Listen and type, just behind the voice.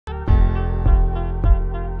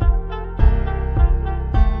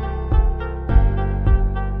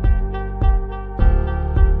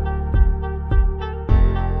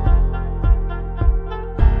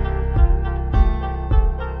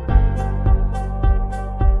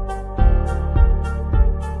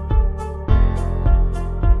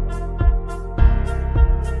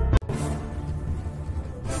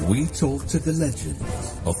We talk to the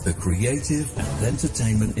legends of the creative and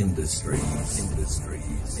entertainment industries.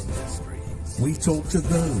 We talk to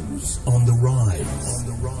those on the rise.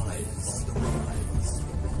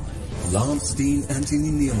 Lance Dean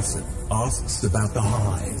Anthony Nielsen asks about the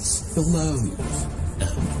highs, the lows,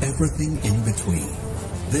 and everything in between.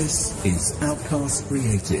 This is Outcast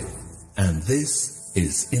Creative, and this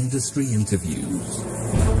is Industry Interviews.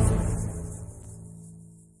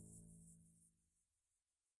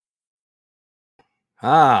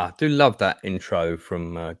 I do love that intro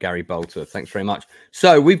from Gary Bolter. Thanks very much.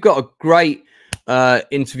 So we've got a great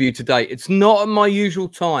interview today. It's not at my usual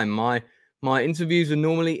time. My interviews are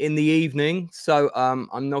normally in the evening, so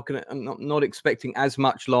I'm not expecting as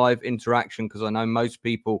much live interaction because I know most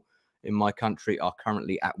people in my country are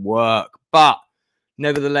currently at work. But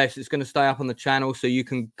nevertheless, it's going to stay up on the channel, so you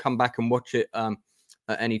can come back and watch it at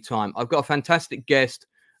any time. I've got a fantastic guest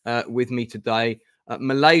with me today.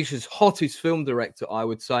 Malaysia's hottest film director, I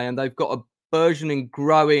would say, and they've got a burgeoning,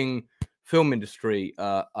 growing film industry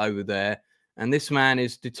over there. And this man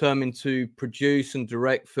is determined to produce and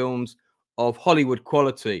direct films of Hollywood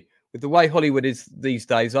quality. With the way Hollywood is these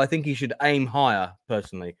days, I think he should aim higher,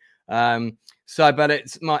 personally. But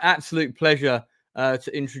it's my absolute pleasure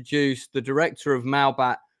to introduce the director of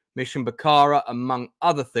Malbatt, Mission Bakara, among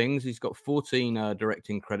other things. He's got 14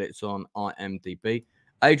 directing credits on IMDb.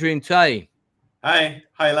 Adrian Teh. Hi,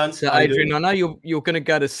 Lance. So Adrian, I know you're going to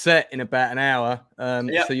go to set in about an hour.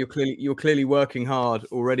 Yeah. So you're clearly working hard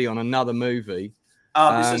already on another movie.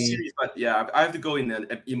 It's a series, but yeah, I have to go in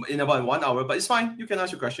about 1 hour. But it's fine. You can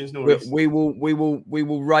ask your questions. No worries. We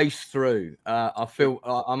will race through. I feel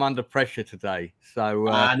I'm under pressure today. So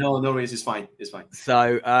no worries. It's fine. It's fine.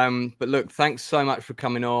 So but look, thanks so much for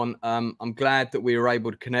coming on. I'm glad that we were able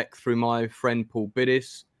to connect through my friend Paul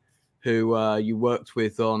Biddis, who you worked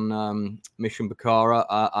with on Mission Bakara,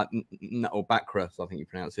 or Bakara, I think you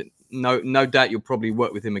pronounce it. No doubt you'll probably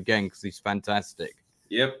work with him again because he's fantastic.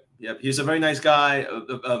 Yep. He's a very nice guy,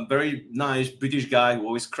 a very nice British guy who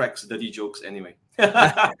always cracks dirty jokes anyway.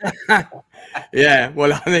 Yeah,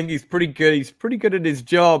 well, I think he's pretty good. He's pretty good at his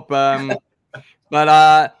job. So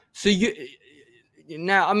you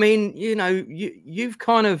now, I mean, you know, you've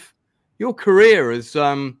kind of, your career has,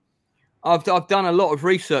 I've done a lot of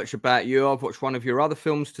research about you. I've watched one of your other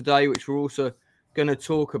films today, which we're also going to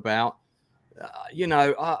talk about. You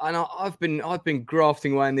know, I've been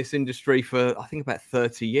grafting away in this industry for I think about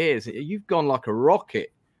 30 years. You've gone like a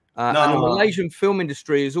rocket. And the Malaysian film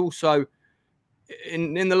industry is also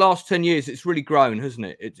in the last 10 years. It's really grown, hasn't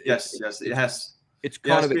it? Yes, it has. It's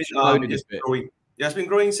kind of exploded a bit. Growing. Yeah, it's been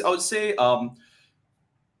growing. I would say.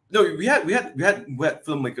 No, we had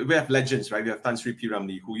filmmakers. We have legends, right? We have Tan Sri P.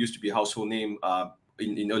 Ramlee, who used to be a household name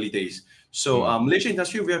in early days. So Malaysian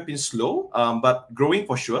industry, we have been slow, but growing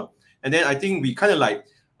for sure. And then I think we kind of like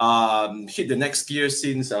hit the next gear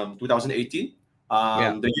since 2018,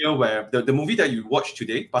 the year where the movie that you watched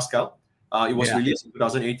today, Pascal, it was released in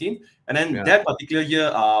 2018. And then that particular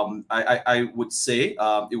year, I would say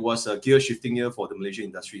it was a gear shifting year for the Malaysian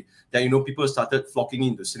industry. That, you know, people started flocking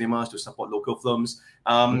into cinemas to support local films.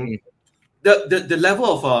 The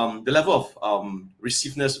level of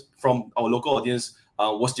receiveness from our local audience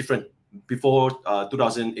was different before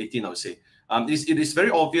 2018, I would say. It is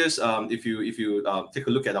very obvious if you take a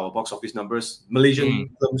look at our box office numbers, Malaysian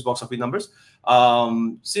films box office numbers.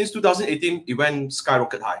 Since 2018, it went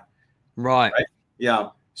skyrocket high. Right. Yeah.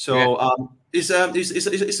 So it's a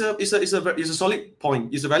solid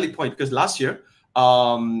point. It's a valid point because last year,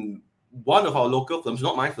 one of our local films,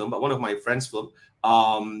 not my film, but one of my friends' film,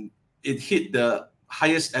 it hit the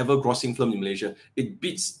highest ever grossing film in Malaysia. It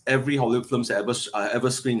beats every Hollywood films that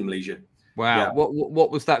ever screened in Malaysia. Wow. Yeah.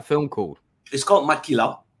 What was that film called? It's called Mat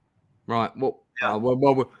Kilau. Right. Well,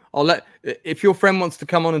 I'll let, if your friend wants to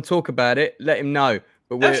come on and talk about it, let him know.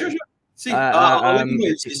 But sure. See, I'll let him know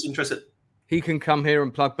if he's interested. He can come here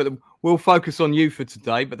and plug, but we'll focus on you for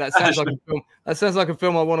today. But that sounds like a film. That sounds like a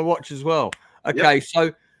film I want to watch as well. Okay,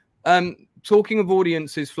 so talking of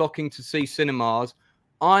audiences flocking to see cinemas,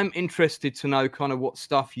 I'm interested to know kind of what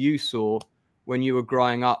stuff you saw when you were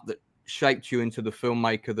growing up that shaped you into the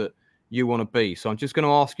filmmaker that you want to be. So I'm just going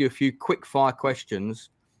to ask you a few quick fire questions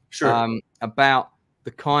about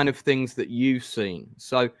the kind of things that you've seen.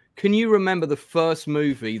 So can you remember the first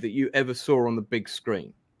movie that you ever saw on the big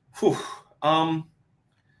screen? I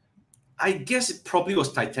guess it probably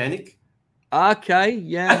was Titanic. Okay,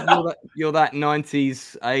 yeah, you're that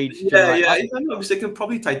 90s age. Yeah, if I'm not mistaken,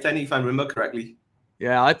 probably Titanic, if I remember correctly.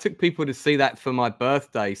 Yeah, I took people to see that for my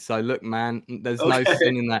birthday. So look, man, there's no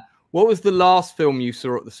sin in that. What was the last film you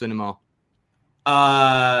saw at the cinema?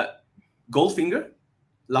 Goldfinger.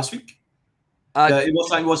 last week. Uh, It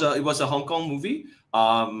was a Hong Kong movie,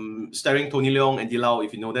 starring Tony Leung and Dilao,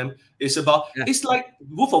 if you know them. It's about it's like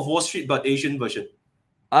Wolf of Wall Street but Asian version.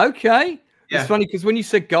 Okay. Yeah. It's funny because when you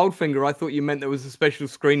said Goldfinger, I thought you meant there was a special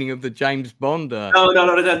screening of the James Bond. No,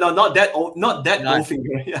 not that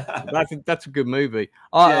Goldfinger. Yeah. That's a good movie.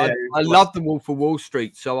 Yeah, I love The Wolf of Wall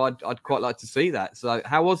Street, so I'd quite like to see that. So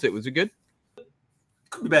how was it? Was it good?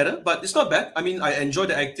 Could be better, but it's not bad. I mean, I enjoy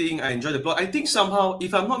the acting, I enjoy the plot. I think somehow,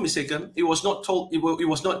 if I'm not mistaken, it was not told, it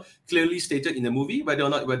was not clearly stated in the movie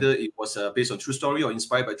whether it was based on true story or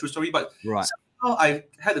inspired by true story. But somehow I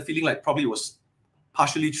had a feeling like probably it was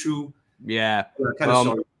partially true. Yeah, kind of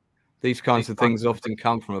story. These kinds of things often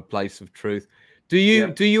come from a place of truth. Do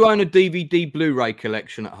you own a DVD Blu-ray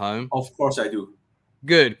collection at home? Of course I do.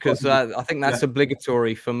 Good, because I think that's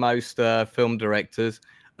obligatory for most film directors.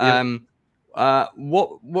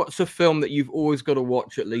 What's a film that you've always got to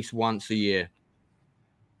watch at least once a year?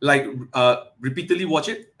 Like repeatedly watch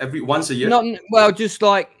it once a year? Well, just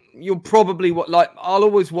like you'll probably I'll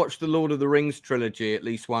always watch the Lord of the Rings trilogy at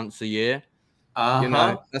least once a year. You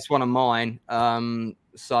know, that's one of mine.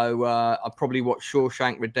 So I probably watch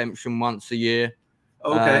Shawshank Redemption once a year.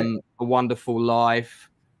 Okay. A Wonderful Life.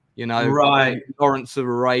 You know, Lawrence of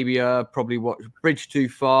Arabia. Probably watch Bridge Too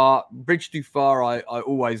Far. Bridge Too Far. I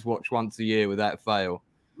always watch once a year without fail.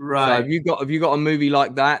 Right. So have you got a movie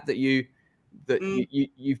like that you've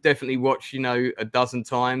definitely watched, you know, a dozen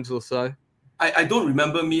times or so? I don't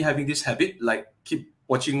remember me having this habit, like keep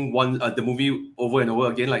watching the movie over and over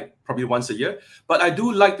again, like probably once a year. But I do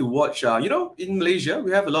like to watch. You know, in Malaysia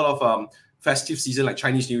we have a lot of festive season like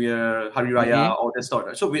Chinese New Year, Hari Raya, all that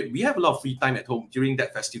stuff. So we have a lot of free time at home during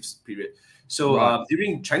that festive period. So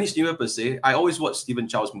during Chinese New Year per se, I always watch Stephen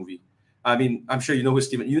Chow's movie. I mean, I'm sure you know who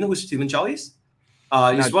Stephen Chow is.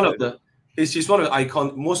 He's one of the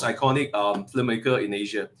most iconic filmmaker in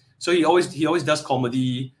Asia. So he always does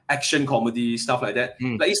comedy, action comedy, stuff like that.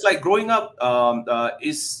 Like it's like growing up.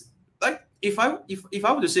 Is like if I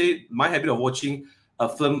were to say my habit of watching a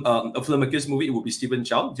filmmaker's movie, it would be Stephen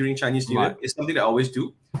Chow during Chinese New Year. It's something that I always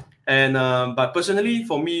do. And but personally,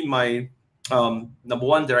 for me, my number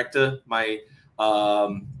one director, my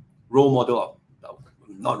role model,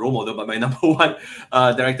 not role model, but my number one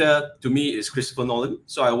director to me is Christopher Nolan.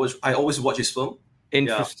 So I always watch his film.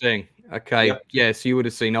 Interesting. Okay. Yeah. So you would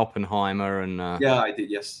have seen Oppenheimer and yeah, I did.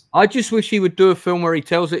 Yes. I just wish he would do a film where he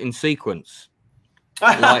tells it in sequence.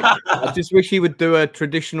 Like, I just wish he would do a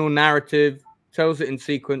traditional narrative, tells it in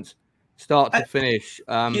sequence, start to finish.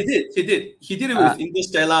 He did it with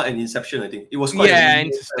Interstellar and Inception. I think it was quite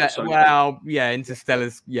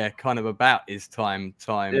Interstellar's kind of about his time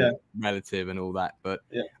relative and all that. But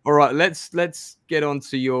all right, let's get on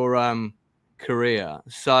to your career.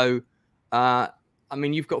 So I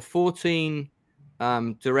mean, you've got 14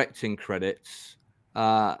 directing credits.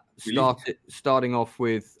 Starting off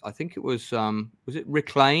with, I think it was it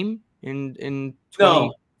Reclaim in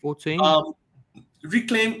 2014? No.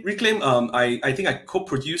 Reclaim. I think I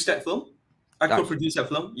co-produced that film.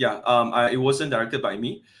 Yeah. It wasn't directed by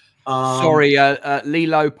me. Sorry,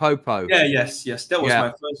 Lilo Popo. Yeah. Yes. That was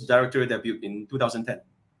my first directorial debut in 2010.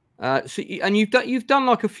 And you've done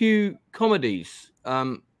like a few comedies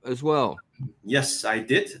as well. Yes, I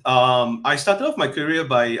did. I started off my career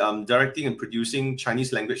by directing and producing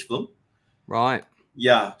Chinese language film. Right.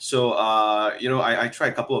 Yeah. So I tried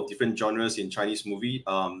a couple of different genres in Chinese movie.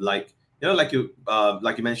 Like you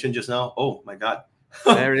mentioned just now. Oh my God.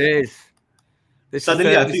 There it is.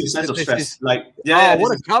 Suddenly I feel a sense of stress.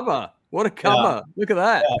 What a cover. What a cover. Yeah. Look at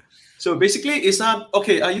that. Yeah. So basically it's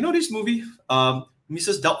okay. You know this movie,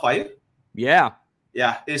 Mrs. Doubtfire? Yeah.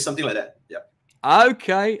 Yeah, it's something like that. Yeah.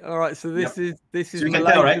 Okay, all right. So this is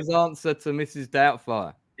Malaysia's answer to Mrs.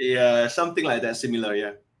 Doubtfire. Yeah, something like that, similar.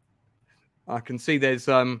 Yeah, I can see there's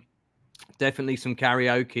definitely some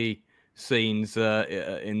karaoke scenes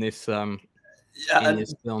in this film.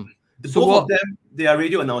 Both of them, they are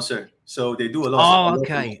radio announcer, so they do a lot. Oh,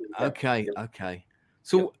 okay.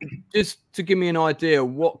 So just to give me an idea,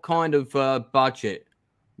 what kind of budget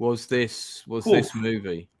was this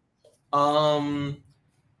movie?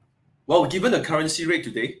 Well, given the currency rate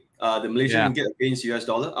today, the Malaysian ringgit against US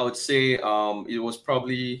dollar, I would say it was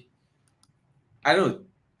probably, I don't know,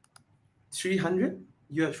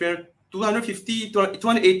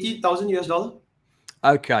 280,000 US dollar.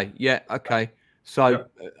 Okay, yeah, okay. So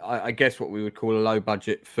I guess what we would call a low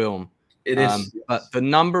budget film. It is. But the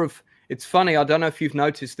number of, it's funny, I don't know if you've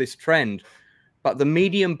noticed this trend, but the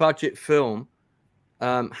medium budget film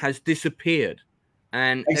has disappeared.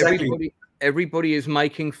 And everybody is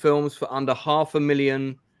making films for under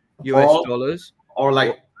 $500,000 US dollars, or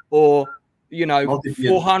like, or you know,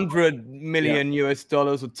 Multi-billion. 400 million US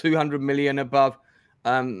dollars or 200 million above,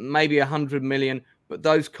 maybe 100 million, but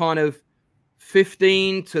those kind of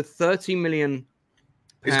 15 to 30 million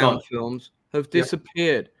pound films have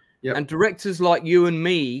disappeared. And directors like you and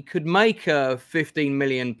me could make a 15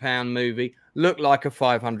 million pound movie look like a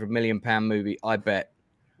 500 million pound movie, I bet.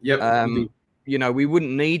 You know, we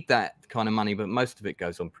wouldn't need that kind of money, but most of it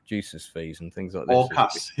goes on producers' fees and things like this. All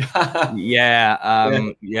costs.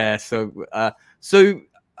 So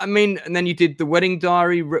I mean, and then you did the Wedding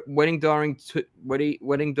Diary, Wedding Diary 2.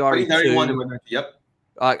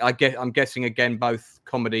 I'm guessing again both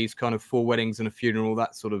comedies, kind of 4 weddings and a funeral,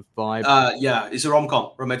 that sort of vibe. Yeah, it's a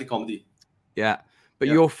rom-com, romantic comedy. Yeah, but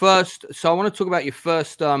your first. So I want to talk about your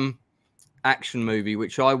first action movie,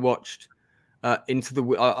 which I watched.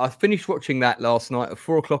 I finished watching that last night at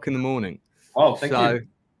 4 o'clock in the morning. Oh, thank you.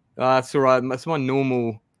 That's all right. That's my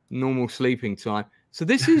normal sleeping time. So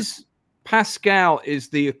this is Pascal is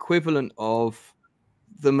the equivalent of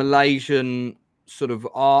the Malaysian sort of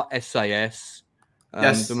RSAS,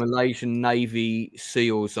 the Malaysian Navy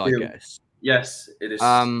SEALs, I guess. Yes, it is.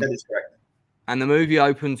 That is correct. And the movie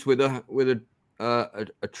opens with a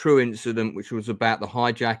true incident, which was about the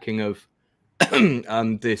hijacking of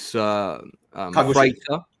this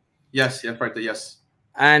freighter. Yes, freighter. Yes.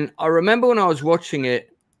 And I remember when I was watching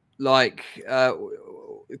it, like,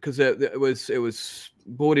 because it was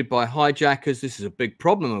boarded by hijackers. This is a big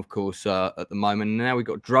problem, of course, at the moment. And now we've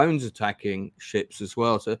got drones attacking ships as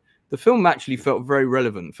well. So the film actually felt very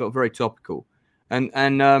relevant, felt very topical. And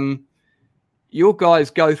your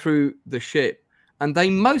guys go through the ship, and they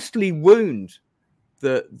mostly wound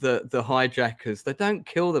the hijackers. They don't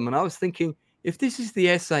kill them. And I was thinking, if this is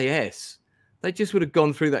the SAS, they just would have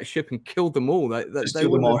gone through that ship and killed them all. They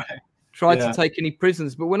wouldn't have tried to take any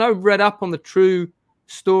prisoners. But when I read up on the true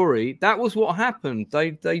story, that was what happened.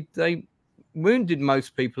 They wounded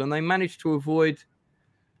most people, and they managed to avoid.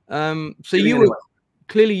 So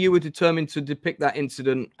clearly you were determined to depict that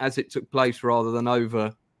incident as it took place rather than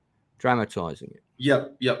over dramatizing it.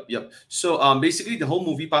 Yep. So basically the whole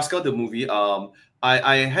movie, Pascal, the movie,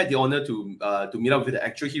 I had the honor to meet up with the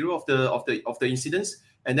actual hero of the incidents,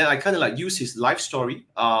 and then I kind of like use his life story,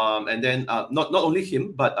 and then not only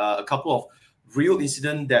him, but a couple of real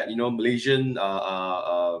incident that Malaysian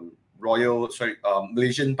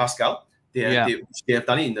Malaysian Pascal they have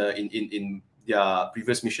done it in their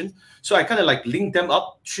previous mission. So I kind of like linked them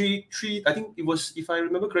up. Three. I think it was, if I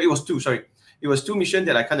remember correctly, it was 2. Sorry, it was 2 missions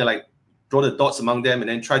that I kind of like draw the dots among them and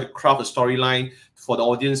then try to craft a storyline for the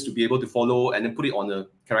audience to be able to follow and then put it on a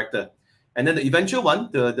character. And then the eventual one,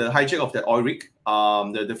 the hijack of that oil rig,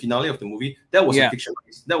 the finale of the movie, that was a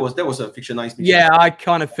fictionalized. That was a fictionalized mission. Yeah, I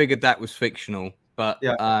kind of figured that was fictional, but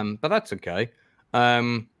that's okay.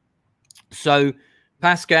 So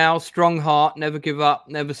Pascal, strong heart, never give up,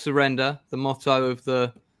 never surrender, the motto of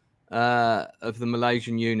the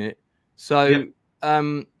Malaysian unit. So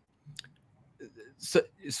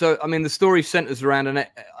So I mean, the story centers around, and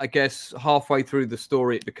I guess halfway through the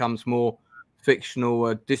story, it becomes more fictional.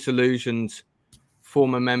 A disillusioned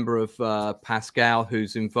former member of Pascal,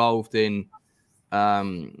 who's involved in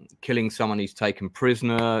killing someone he's taken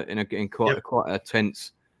prisoner in quite a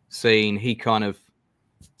tense scene. He kind of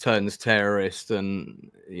turns terrorist,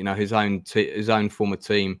 and his own former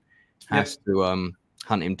team has to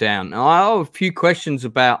hunt him down. Now, I have a few questions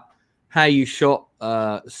about how you shot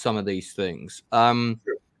some of these things. And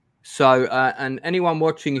anyone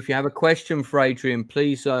watching, if you have a question for Adrian,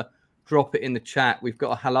 please drop it in the chat. We've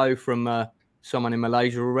got a hello from someone in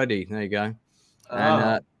Malaysia already. There you go.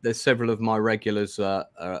 And there's several of my regulars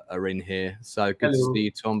are in here. So good to see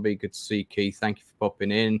you, Tomby. Good to see you, Keith. Thank you for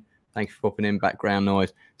popping in. Thank you for popping in. Background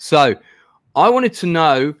noise. So I wanted to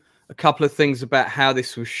know a couple of things about how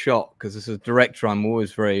this was shot, because as a director, I'm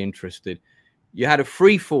always very interested. You had a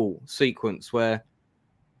free fall sequence where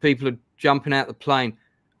people are jumping out the plane.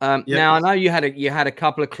 Now I know you had a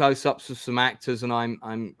couple of close-ups of some actors, and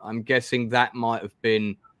I'm guessing that might have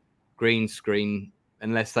been green screen,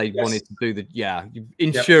 unless they wanted to do the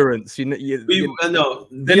insurance. No,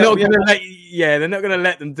 they're not going to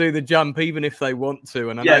let them do the jump even if they want to.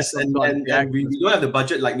 And I know and we don't have the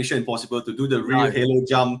budget like Mission Impossible to do the real Halo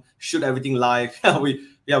jump, shoot everything live. we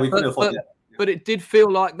couldn't afford that. But it did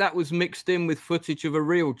feel like that was mixed in with footage of a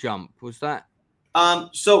real jump. Was that?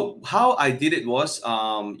 So how I did it was,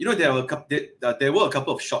 there were a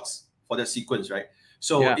couple of shots for that sequence, right?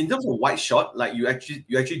 So in terms of wide shot, like you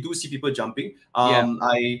actually do see people jumping.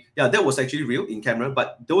 That was actually real in camera,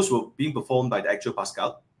 but those were being performed by the actual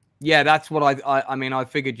Pascal. Yeah, that's what I mean. I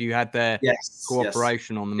figured you had their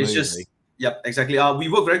cooperation on the movie. Yep, exactly. We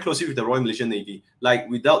work very closely with the Royal Malaysian Navy. Like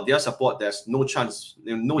without their support, there's no chance,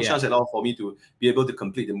 no chance at all for me to be able to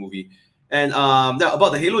complete the movie. And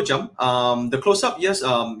about the halo jump, the close up, yes,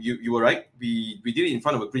 you were right. We did it in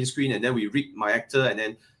front of a green screen, and then we rigged my actor, and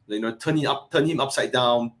then turn him upside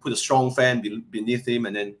down, put a strong fan beneath him,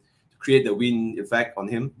 and then create the wind effect on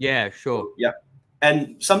him. Yeah, sure. So, yeah.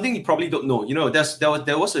 And something you probably don't know,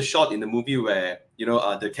 there was a shot in the movie where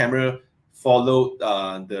the camera followed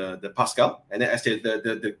the Pascal, and then as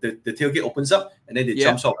the tailgate opens up, and then they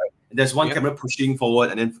jumps off. Right? And there's one camera pushing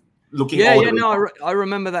forward, and then looking all the way down. I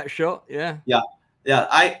remember that shot. Yeah.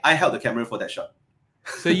 I held the camera for that shot.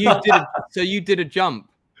 So you did a jump.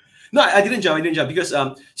 No, I didn't jump because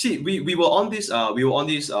see, we were on this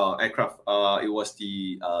aircraft. It was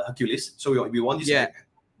the Hercules. So we were on this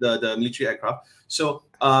the military aircraft. So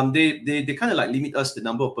they kind of like limit us the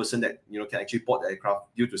number of person that can actually board the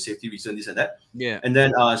aircraft due to safety reasons, this and that. Yeah. And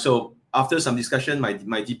then so after some discussion, my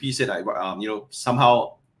DP said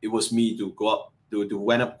somehow it was me to go up to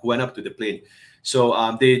went up to the plane.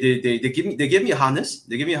 So they gave me a harness.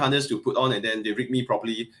 They gave me a harness to put on, and then they rigged me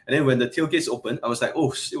properly. And then when the tailgates opened, I was like,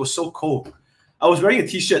 oh, it was so cold. I was wearing a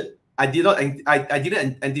t-shirt. I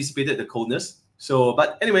didn't anticipate the coldness. So,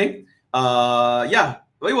 but anyway, well,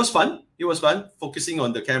 it was fun. It was fun focusing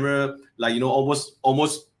on the camera, like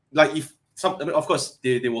almost like if of course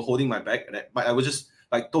they were holding my back, but I was just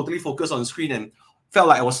like totally focused on the screen and felt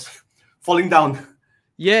like I was falling down.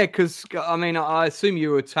 Yeah, because I mean, I assume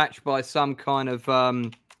you were attached by some kind of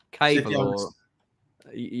cable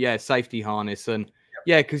safety harness, and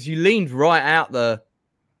because you leaned right out the.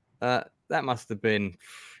 That must have been,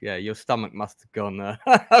 your stomach must have gone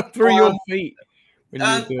through your feet.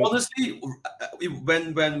 And honestly,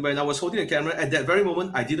 when I was holding the camera at that very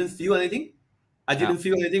moment, I didn't feel anything. I didn't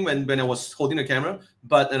feel anything when I was holding the camera,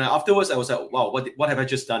 but afterwards I was like, wow, what have I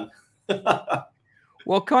just done?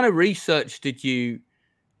 What kind of research did you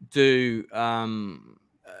do for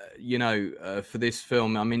this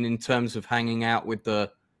film? I mean, in terms of hanging out with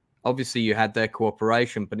obviously you had their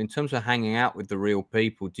cooperation, but in terms of hanging out with the real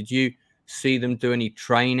people, did you see them do any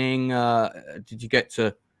training? Did you get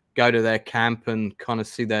to go to their camp and kind of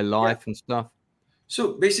see their life and stuff?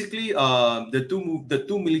 So basically, the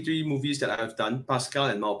two military movies that I've done, Pascal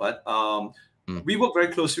and Malbatt, we work very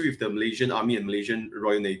closely with the Malaysian Army and Malaysian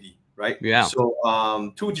Royal Navy, right? Yeah.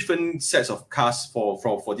 So two different sets of casts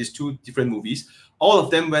for these two different movies. All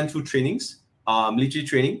of them went through trainings, military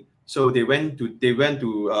training. So they went to their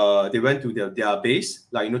base,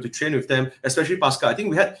 like to train with them, especially Pascal. I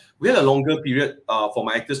think we had a longer period for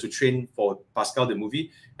my actors to train for Pascal the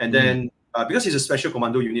movie, and then because it's a special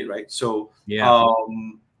commando unit, right? So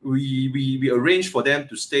we arranged for them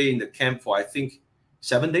to stay in the camp for I think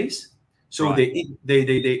 7 days. So they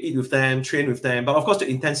eat with them, train with them, but of course the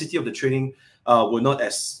intensity of the training were not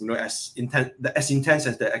as intense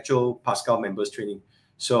as the actual Pascal members training.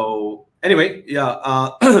 So anyway,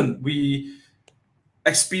 we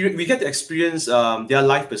get to experience their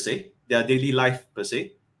life per se, their daily life per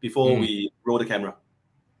se, before we roll the camera.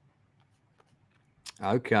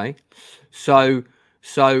 Okay, so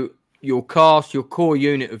your cast, your core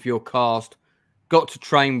unit of your cast, got to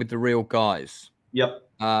train with the real guys. Yep.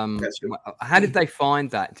 How did they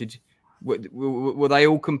find that? Were they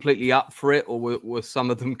all completely up for it, or were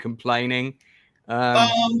some of them complaining?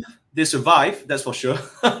 They survived, that's for sure.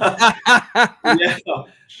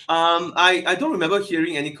 I don't remember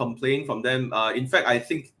hearing any complaint from them. In fact, I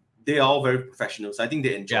think they are all very professionals. I think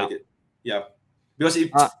they enjoyed it. Yeah, because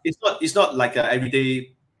it's not like an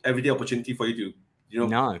everyday opportunity for you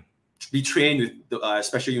to be trained with the,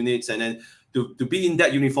 special units, and then to be in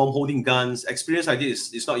that uniform holding guns. Experience like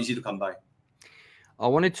this is not easy to come by. I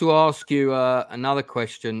wanted to ask you another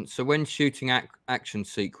question. So when shooting action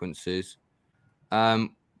sequences,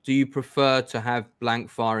 do you prefer to have blank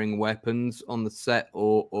firing weapons on the set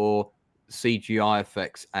or CGI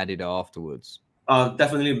effects added afterwards?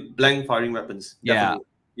 Definitely blank firing weapons. Definitely.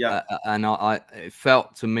 Yeah. And it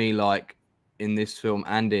felt to me like in this film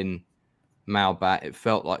and in Malbatt, it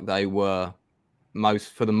felt like they were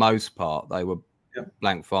for the most part, they were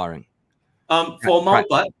blank firing. For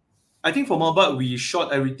Malbatt, I think for Malbatt, we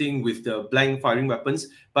shot everything with the blank firing weapons.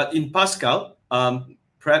 But in Pascal,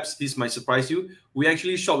 perhaps this might surprise you, we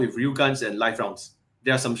actually shot with real guns and live rounds.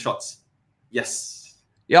 There are some shots. Yes.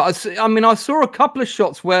 Yeah, I mean, I saw a couple of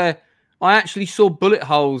shots where I actually saw bullet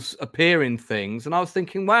holes appear in things, and I was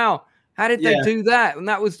thinking, wow, how did they do that? And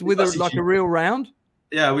that was with a real round?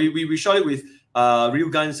 Yeah, we shot it with real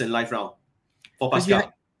guns and live round for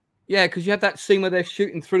Pascal. Because you had that scene where they're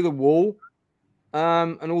shooting through the wall.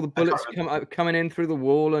 and all the bullets coming in through the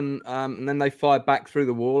wall, and then they fired back through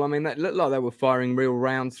the wall. I mean, that looked like they were firing real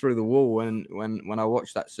rounds through the wall when I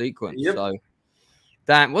watched that sequence. Yep. So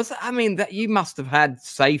that was, I mean, that you must have had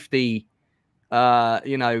safety.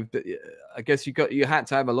 You know, I guess you had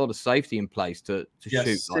to have a lot of safety in place to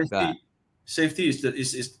shoot like that. Safety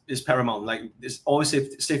is paramount. Like, it's always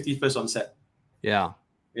safety first on set. Yeah.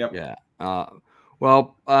 Yep. Yeah.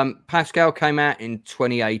 Well, Pascal came out in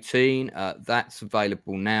 2018. That's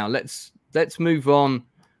available now. Let's move on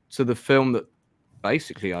to the film that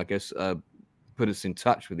basically, I guess, put us in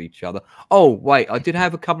touch with each other. Oh, wait, I did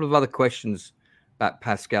have a couple of other questions about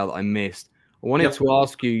Pascal that I missed. I wanted to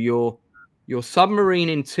ask you your submarine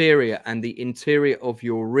interior and the interior of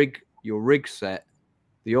your rig set,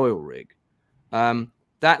 the oil rig.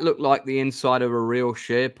 That looked like the inside of a real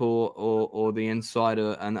ship or the inside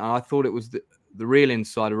of, and I thought it was the real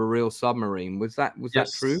inside of a real submarine. Was that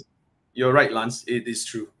true? You're right, Lance. It is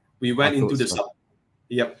true. We went into the sub.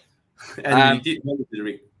 Yep. And we did go into the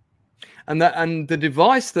rig. And the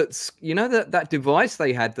device that's, you know, that device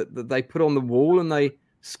they had that they put on the wall and they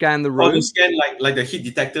scan the room. Oh, they scan like the heat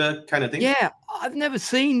detector kind of thing. Yeah, I've never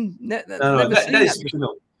seen that. That is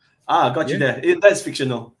fictional. Got you there. That's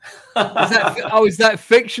fictional. Is that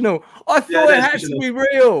fictional? I thought it had to be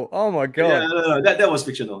real. Oh my god. Yeah, no, that was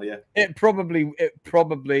fictional. Yeah. It probably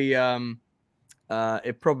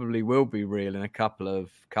will be real in a couple of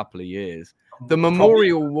years. The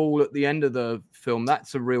memorial wall at the end of the film,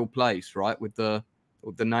 that's a real place, right? With the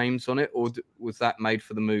names on it, or was that made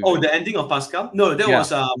for the movie? Oh, the ending of Pascal? No, that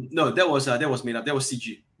was made up. That was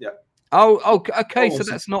CG. Yeah. Oh, okay. So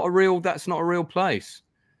that's not a real place.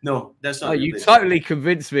 No, that's not. Oh, you totally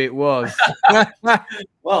convinced me it was.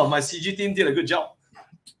 Well, my CG team did a good job.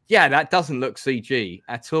 Yeah, that doesn't look CG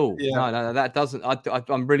at all. Yeah. No, that doesn't.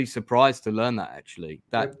 I'm really surprised to learn that actually.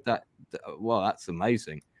 Well, that's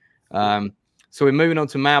amazing. So we're moving on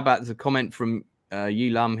to Malbatt. There's a comment from Yi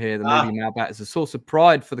Lam here. The movie Malbatt is a source of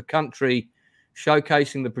pride for the country,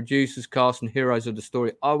 showcasing the producers, cast, and heroes of the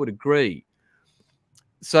story. I would agree.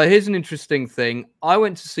 So here's an interesting thing. I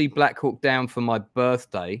went to see Blackhawk Down for my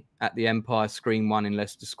birthday at the Empire Screen 1 in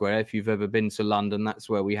Leicester Square. If you've ever been to London, that's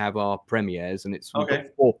where we have our premieres, and we've got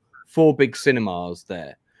four big cinemas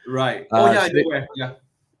there. Right. Yeah.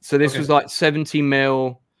 So this was like 70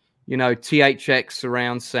 mil, you know, THX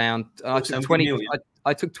surround sound. I took 20.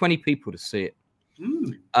 I took 20 people to see it.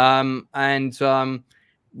 When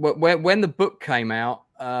the book came out,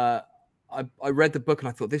 I read the book and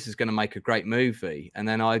I thought this is going to make a great movie. And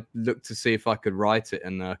then I looked to see if I could write it.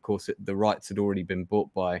 And of course, the rights had already been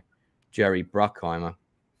bought by Jerry Bruckheimer.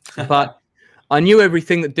 But I knew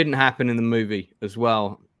everything that didn't happen in the movie as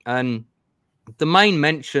well. And the main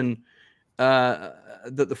mention that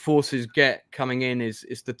the forces get coming in is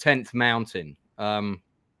the 10th Mountain. And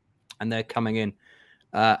they're coming in.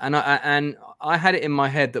 And I had it in my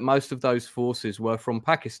head that most of those forces were from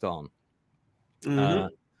Pakistan.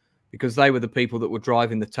 Because they were the people that were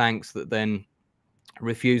driving the tanks that then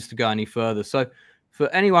refused to go any further. So for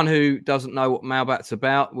anyone who doesn't know what Malbatt's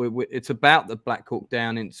about, it's about the Black Hawk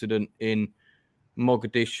Down incident in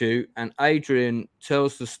Mogadishu. And Adrian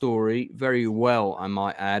tells the story very well, I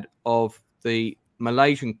might add, of the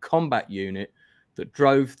Malaysian combat unit that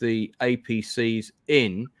drove the APCs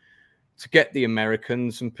in to get the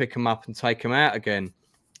Americans and pick them up and take them out again.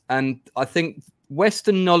 And I think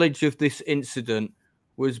Western knowledge of this incident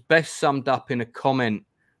was best summed up in a comment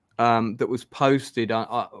that was posted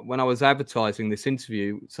when I was advertising this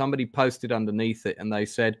interview. Somebody posted underneath it and they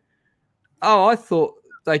said, "Oh, I thought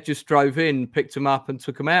they just drove in, picked them up and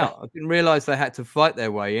took them out. I didn't realize they had to fight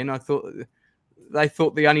their way in. I thought they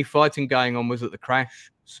thought the only fighting going on was at the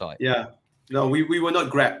crash site." Yeah. No, we were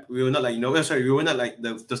not Grab. We were not like, we were not like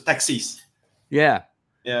the taxis. Yeah.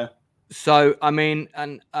 Yeah. So, I mean,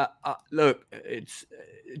 and look,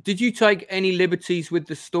 did you take any liberties with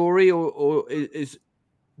the story, or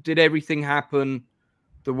did everything happen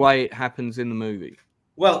the way it happens in the movie?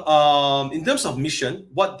 Well, in terms of mission,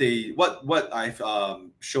 what I've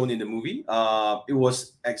shown in the movie, it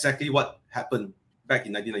was exactly what happened back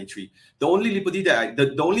in 1993. The only liberty that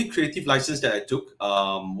the only creative license that I took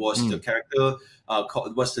was the character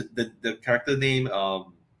was the character name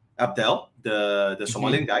Abdel, the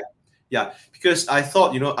Somalian guy. Yeah, because I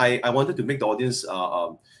thought, I wanted to make the audience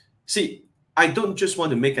see, I don't just want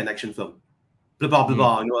to make an action film. Blah, blah, blah,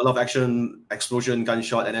 blah. A lot of action, explosion,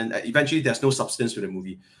 gunshot, and then eventually there's no substance to the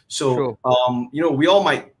movie. So, we all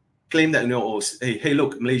might claim that, hey,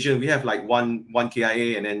 look, Malaysian, we have like one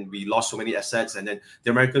KIA, and then we lost so many assets, and then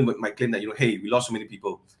the American might claim that, hey, we lost so many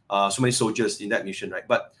people, so many soldiers in that mission, right?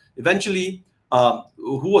 But eventually,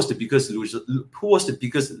 who was the biggest loser? Who was the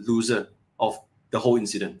biggest loser of the whole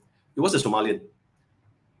incident? It was the Somalian.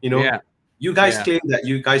 You know, Yeah. you guys claim that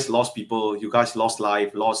you guys lost people, you guys lost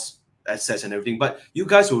life, lost assets and everything, but you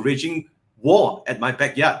guys were raging war at my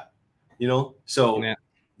backyard. You know, so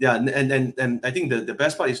and I think the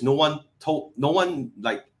best part is no one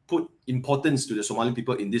like put importance to the Somali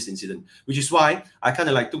people in this incident, which is why I kind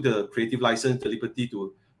of like took the creative license, the liberty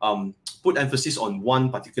to put emphasis on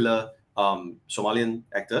one particular Somalian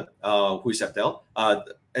actor who is Abdel,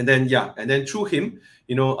 and then through him,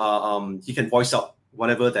 you know, he can voice out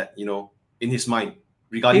whatever that, you know, in his mind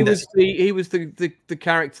regarding that. He was the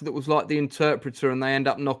character that was like the interpreter, and they end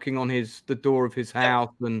up knocking on the door of his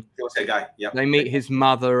house, and there was that guy. Yeah, they meet his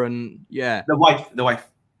mother, and the wife.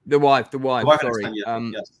 Sorry.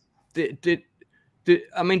 Yes.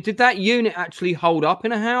 I mean, did that unit actually hold up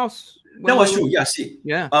in a house? That was true. Yeah. See.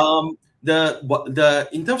 Yeah. The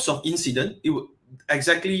in terms of incident, it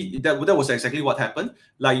exactly that was exactly what happened.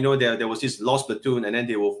 Like, you know, there was this lost platoon, and then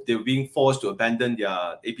they were being forced to abandon their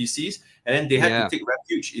APCs, and then they had to take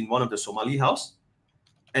refuge in one of the Somali house,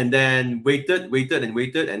 and then waited,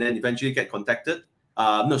 and then eventually get contacted.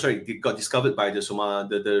 They got discovered by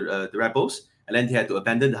the rebels, and then they had to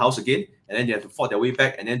abandon the house again, and then they had to fight their way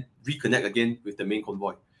back, and then reconnect again with the main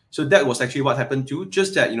convoy. So that was actually what happened too.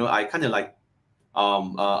 Just that, you know, I kind of like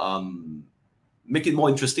make it more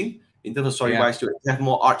interesting in terms of story-wise to have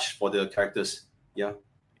more arch for the characters. Yeah.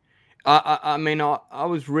 I mean, I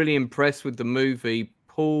was really impressed with the movie.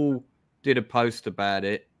 Paul did a post about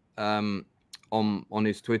it on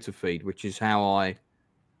his Twitter feed, which is how I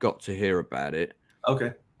got to hear about it.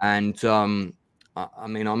 Okay. And I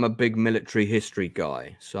mean, I'm a big military history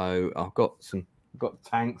guy, so I've got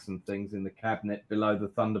tanks and things in the cabinet below the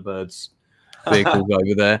Thunderbirds vehicles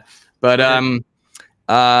over there. But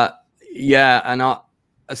yeah, and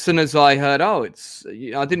as soon as I heard, I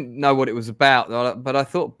didn't know what it was about, but I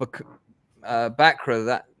thought Bakara,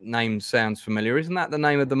 that name sounds familiar. Isn't that the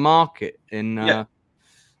name of the market in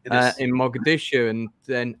Mogadishu? And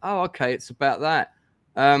then, okay, it's about that.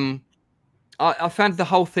 I found the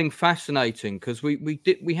whole thing fascinating because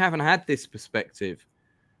we haven't had this perspective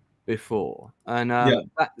before, and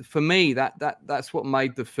that, for me, that's what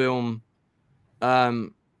made the film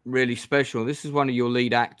really special. This is one of your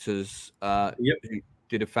lead actors who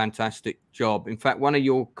did a fantastic job. In fact, one of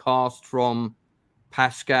your cast from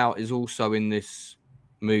Pascal is also in this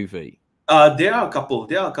movie. There are a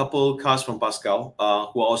couple cast from Pascal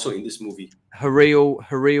who are also in this movie. Haril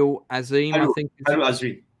Azim, I think. Haril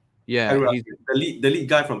Azim. Yeah, he's the lead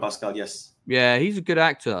guy from Pascal. Yes. Yeah, he's a good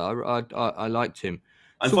actor. I liked him.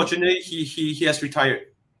 Unfortunately, he has retired.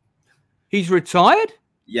 He's retired?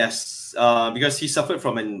 Yes, because he suffered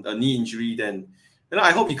from a knee injury. Then, you know,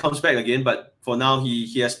 I hope he comes back again. But for now,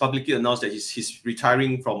 he has publicly announced that he's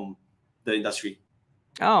retiring from the industry.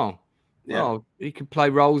 Oh, yeah. Well, he could play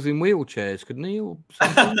roles in wheelchairs, couldn't he? Or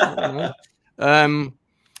something? I don't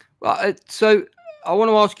know. So I want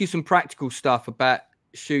to ask you some practical stuff about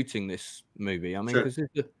shooting this movie. I mean, because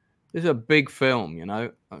this is a big film, you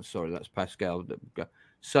know. Oh, sorry, that's Pascal.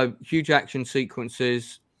 So huge action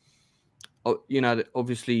sequences. You know,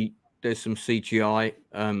 obviously there's some CGI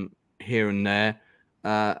here and there.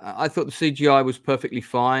 I thought the CGI was perfectly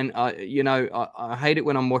fine. I hate it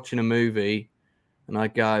when I'm watching a movie and I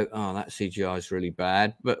go, "Oh, that CGI is really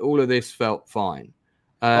bad," but all of this felt fine.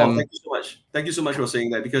 Thank you so much. Thank you so much for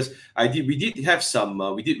saying that, because we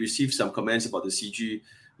did receive some comments about the CG,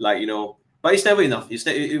 like, you know, but it's never enough.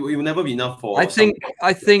 It will never be enough for. I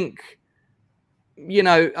think. You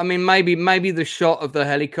know, I mean, maybe the shot of the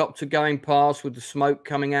helicopter going past with the smoke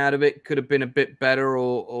coming out of it could have been a bit better,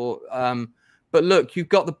 but look, you've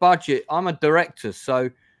got the budget. I'm a director,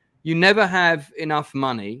 so you never have enough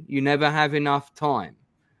money. You never have enough time.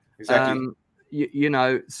 Exactly. You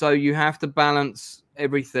know, so you have to balance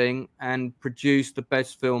everything and produce the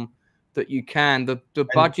best film that you can. The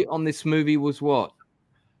budget on this movie was what?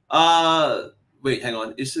 Wait, hang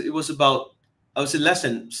on. It was about, I would say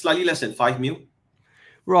slightly less than 5 mil.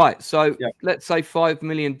 Right. So let's say $5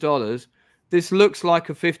 million. This looks like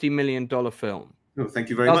a $50 million film. Oh, thank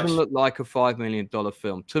you very much. Doesn't look like a $5 million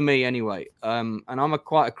film to me, anyway. And I'm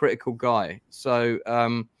quite a critical guy. So,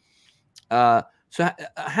 so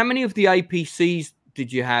how many of the APCs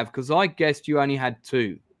did you have? Because I guessed you only had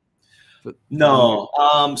 2. No.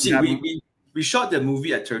 See, we shot the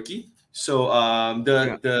movie at Turkey. So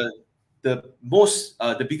the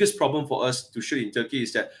biggest problem for us to shoot in Turkey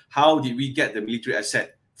is that how did we get the military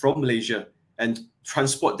asset from Malaysia and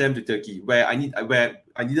transport them to Turkey, where I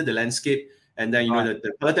needed the landscape, and then, you know,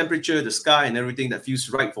 the color temperature, the sky, and everything that feels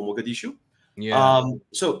right for Mogadishu. Yeah.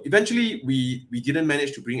 So eventually we didn't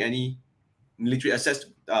manage to bring any military assets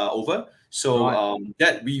over. So Right.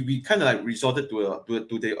 that we kind of like resorted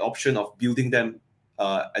to the option of building them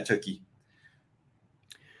at Turkey.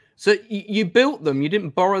 So you built them. You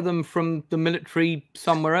didn't borrow them from the military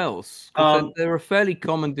somewhere else, because Um, they're a fairly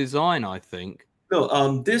common design, I think.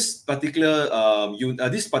 no, this particular what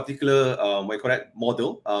you call that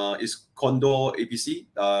model is Condor APC.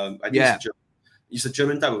 I think Yeah. it's a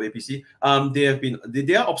German type of APC.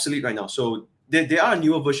 They are obsolete right now. So they are a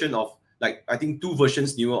newer version of, like, I think 2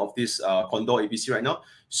 versions newer of this Condor APC right now.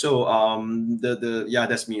 So yeah,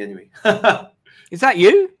 that's me anyway. Is that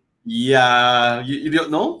you? Yeah, you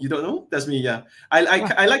don't know? You don't know? That's me. Yeah, Ah,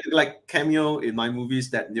 I like to like cameo in my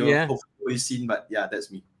movies that yeah. hopefully seen, but yeah,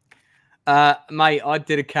 that's me. Mate, I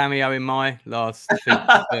did a cameo in my last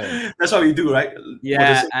feature film. That's what we do, right? For the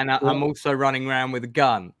Yeah, sake and of I'm also running around with a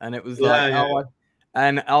gun, and it was like, yeah, yeah, oh,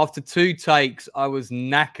 and after 2 takes, I was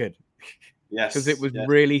knackered because it yes, was yes.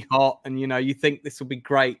 really hot, and you think this will be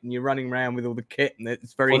great, and you're running around with all the kit, and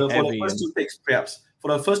it's very For the heavy. first 2 takes, perhaps.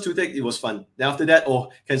 For the first 2 takes, it was fun. Then after that, oh,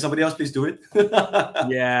 can somebody else please do it?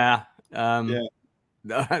 Yeah. Yeah.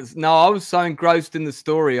 No, I was so engrossed in the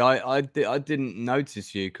story, I didn't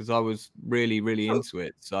notice you because I was really into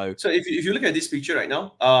it. So So if you look at this picture right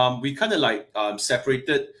now, we kind of like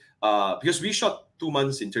separated because we shot 2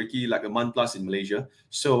 months in Turkey, like a month plus in Malaysia.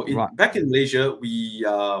 So right, back in Malaysia, we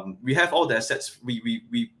have all the assets. We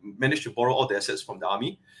managed to borrow all the assets from the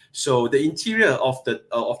army. So the interior of the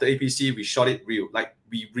APC, we shot it real. Like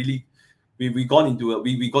we gone into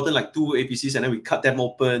we gotten like 2 APCs, and then we cut them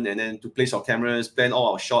open, and then to place our cameras, plan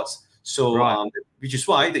all our shots. So right, which is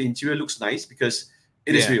why the interior looks nice, because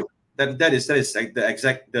it is yeah, real. That is like the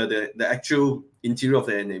exact the actual interior of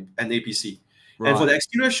an APC. And for right. the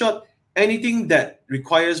exterior shot, anything that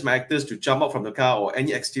requires my actors to jump out from the car, or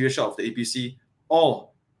any exterior shot of the APC,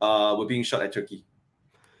 all were being shot at Turkey.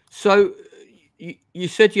 So you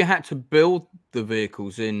said you had to build the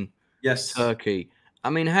vehicles in Yes, Turkey. I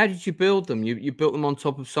mean, how did you build them? You built them on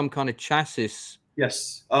top of some kind of chassis.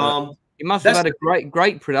 yes. You must have That's had a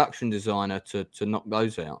great production designer to knock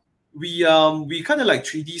those out. we kind of like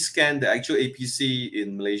 3D scanned the actual APC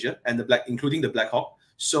in Malaysia, and including the Blackhawk.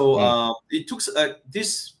 So Mm. it took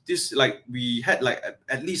this like we had like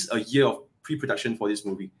at least a year of pre-production for this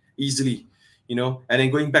movie easily, and then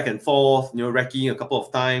going back and forth, wrecking a couple of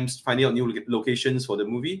times, finding out new locations for the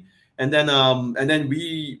movie, and then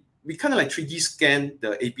we kind of like 3D scan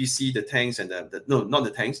the APC, the tanks, and no, not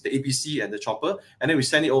the tanks, the APC and the chopper, and then we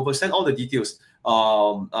send all the details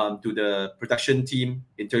to the production team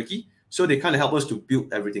in Turkey, so they kind of help us to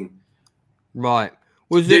build everything. Right.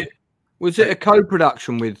 They, Was it a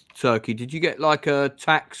co-production with Turkey? Did you get like a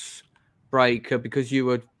tax break because you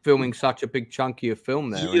were filming such a big chunk of your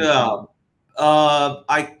film there? yeah.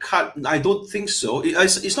 I don't think so.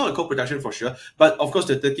 It's not a co-production for sure, but of course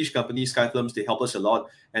the Turkish company Sky Films, they help us a lot,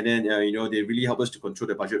 and then they really help us to control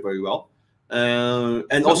the budget very well. And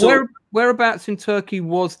But also, whereabouts in Turkey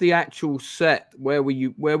was the actual set? Where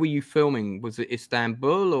were you filming? Was it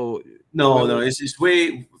Istanbul or no, it's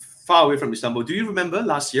way far away from Istanbul. Do you remember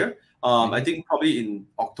last year? Mhm. I think probably in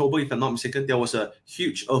October, if I'm not mistaken, there was a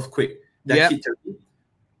huge earthquake that Yep. hit Turkey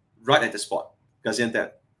right at the spot,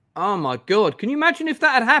 Gaziantep. Oh my God! Can you imagine if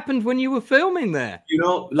that had happened when you were filming there?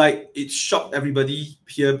 Like, it shocked everybody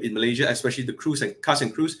here in Malaysia, especially the crews and cast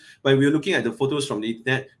and crews. When we were looking at the photos from the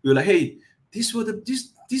internet, we were like, "Hey, this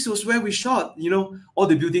was where we shot." All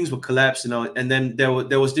the buildings were collapsed. And then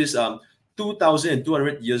there was this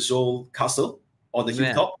 2,200 years old castle on the Yeah.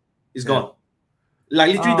 hilltop. It's gone.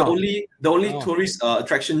 Like literally, the only Oh. tourist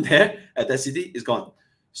attraction there at that city is gone.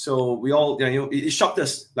 So we all, it shocked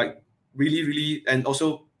us, like really, really, and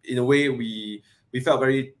also in a way we felt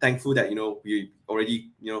very thankful that we we're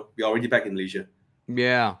already back in Malaysia.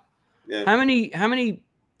 Yeah. Yeah. How many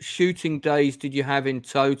shooting days did you have in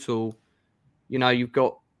total? You've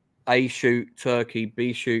got A shoot Turkey,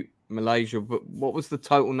 B shoot Malaysia, but what was the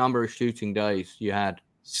total number of shooting days you had?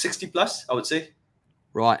 60 plus, I would say.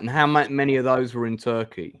 Right, and how many of those were in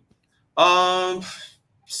Turkey?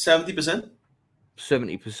 70%.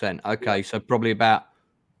 70%. Okay, so probably about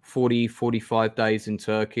 40, 45 days in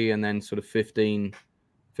Turkey, and then sort of 15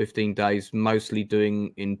 days mostly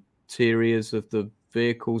doing interiors of the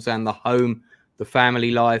vehicles and the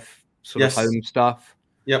family life, sort of home stuff.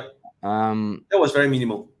 Yep. That was very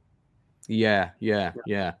minimal. Yeah.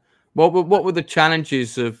 What were the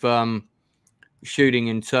challenges of shooting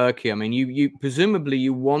in Turkey? I mean, you presumably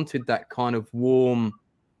you wanted that kind of warm,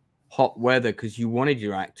 hot weather because you wanted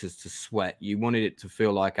your actors to sweat. You wanted it to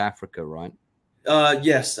feel like Africa, right?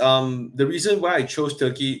 Yes. The reason why I chose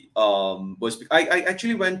Turkey was I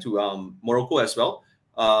actually went to Morocco as well.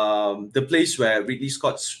 The place where Ridley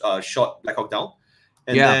Scott shot Blackhawk down,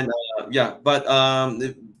 and Yeah. then yeah. But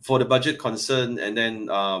for the budget concern, and then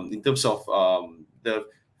in terms of the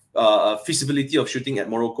feasibility of shooting at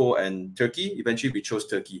Morocco and Turkey, eventually we chose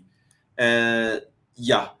Turkey, and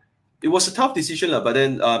yeah, it was a tough decision, lah. But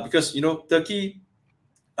then because Turkey,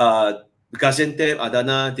 Gaziantep,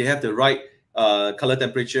 Adana, they have the right color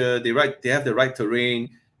temperature. They have the right terrain.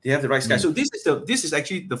 They have the right sky. So this is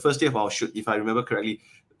actually the first day of our shoot, if I remember correctly,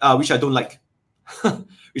 which I don't like,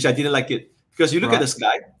 which I didn't like it because you look at the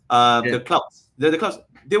sky, the clouds, the clouds,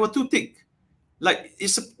 they were too thick. Like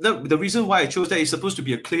the reason why I chose that is supposed to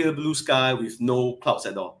be a clear blue sky with no clouds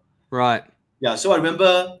at all. Right. Yeah. So I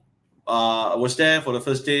remember I was there for the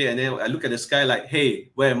first day, and then I look at the sky like, hey,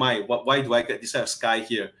 where am I? Why do I get this type of sky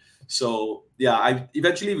here? So yeah,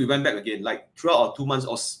 eventually we went back again. Like throughout our 2 months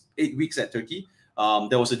or 8 weeks at Turkey,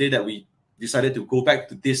 there was a day that we decided to go back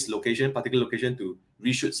to this particular location, to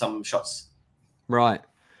reshoot some shots. Right.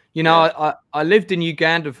 I lived in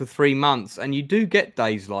Uganda for 3 months, and you do get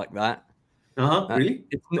days like that. Really?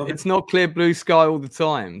 It's not clear blue sky all the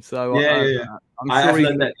time. So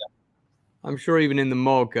I'm sure even in the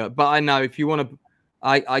MOG, but I know if you want to,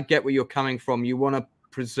 I get where you're coming from. You want to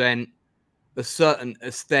present a certain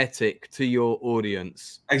aesthetic to your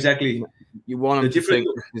audience. Exactly. You want them to think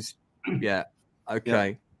this is, yeah.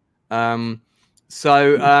 Okay. Yeah.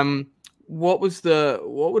 What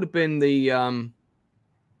would have been the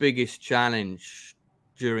biggest challenge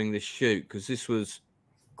during this shoot? Because this was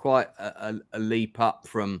quite a leap up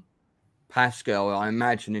from Pascal, I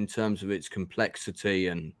imagine, in terms of its complexity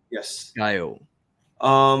and scale.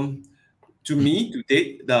 To me, to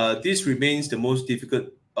date, this remains the most difficult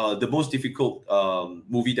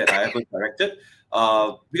movie that I ever directed.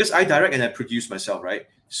 Because I direct and I produce myself, right?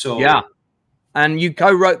 So yeah, and you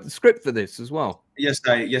co-wrote the script for this as well. Yes,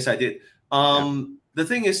 I did. The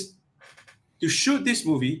thing is, to shoot this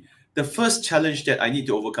movie, the first challenge that I need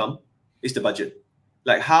to overcome is the budget.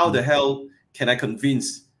 Like, how the hell can I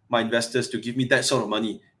convince my investors to give me that sort of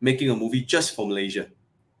money making a movie just for Malaysia?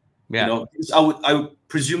 Yeah. I would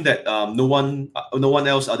presume that no one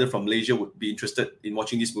else other from Malaysia would be interested in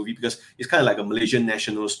watching this movie, because it's kind of like a Malaysian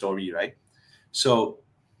national story, right? So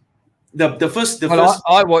the first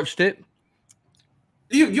I watched it.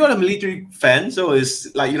 You're a military fan, so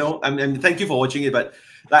it's like, I'm thank you for watching it, but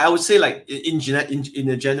like I would say, like in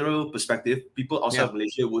a general perspective, people outside of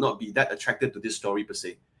Malaysia would not be that attracted to this story per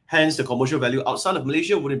se. Hence, the commercial value outside of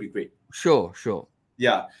Malaysia wouldn't be great. Sure.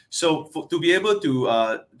 Yeah. So to be able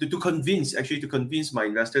to convince my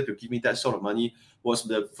investor to give me that sort of money was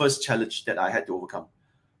the first challenge that I had to overcome.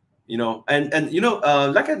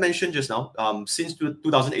 Like I mentioned just now, since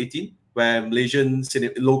 2018, where Malaysian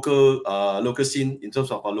local scene in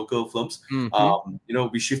terms of our local films,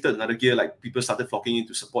 we shifted another gear. Like, people started flocking in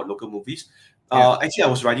to support local movies. Actually, I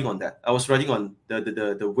was riding on that. I was riding on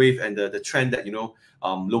the wave and the trend that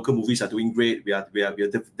local movies are doing great. We are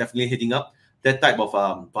definitely hitting up that type of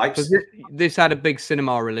vibes. This had a big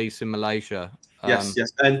cinema release in Malaysia. Yes,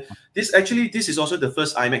 and this is also the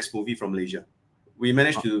first IMAX movie from Malaysia. We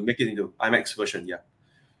managed to make it into IMAX version. Yeah.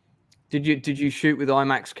 Did you shoot with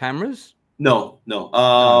IMAX cameras? No.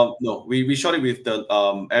 We shot it with the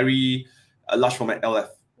ARRI large format LF.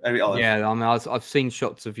 Yeah, I mean, I've seen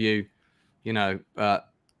shots of you,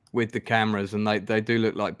 with the cameras, and they do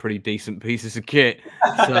look like pretty decent pieces of kit.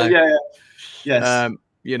 So, yes.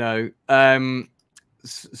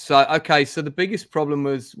 So the biggest problem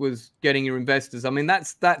was getting your investors. I mean,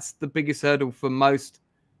 that's the biggest hurdle for most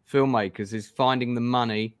filmmakers, is finding the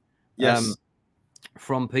money. Yes.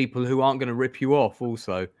 From people who aren't going to rip you off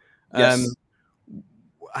also. Yes.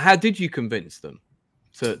 How did you convince them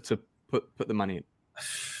to put the money in?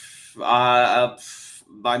 I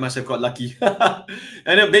must have got lucky. And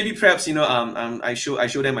then maybe perhaps, I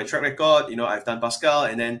show them my track record. I've done Pascal,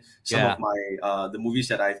 and then some of my the movies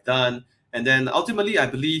that I've done. And then ultimately, I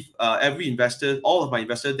believe all of my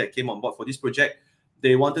investors that came on board for this project,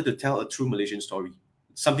 they wanted to tell a true Malaysian story.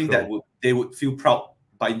 Something that they would feel proud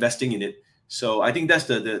by investing in it. So I think that's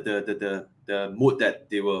the mood that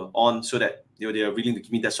they were on, so that they are willing to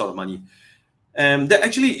give me that sort of money. And that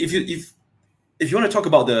actually, if you want to talk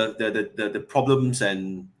about the problems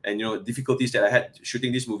and difficulties that I had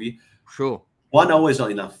shooting this movie, sure, 1 hour is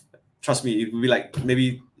not enough. Trust me, it will be like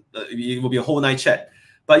maybe it will be a whole night chat.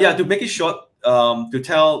 But yeah, to make it short, to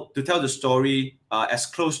tell the story as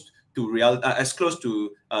close to reality, as close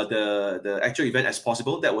to the actual event as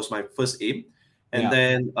possible. That was my first aim. And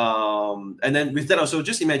then with that also,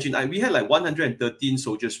 just imagine we had like 113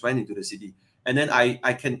 soldiers went into the city, and then I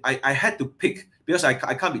had to pick, because I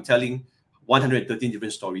can't be telling 113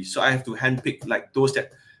 different stories, so I have to handpick like those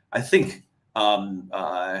that I think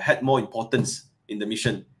had more importance in the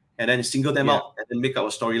mission, and then single them out and then make up a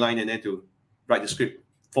storyline, and then to write the script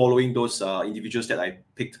following those individuals that I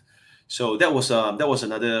picked. So that was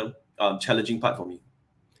another challenging part for me.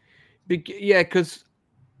 Yeah, because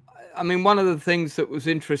I mean, one of the things that was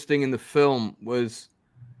interesting in the film was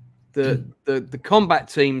the combat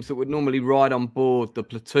teams that would normally ride on board the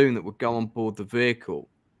platoon that would go on board the vehicle.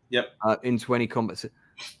 Yep. Into any combat.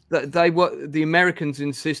 The Americans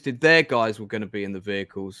insisted their guys were going to be in the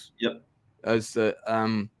vehicles. Yep.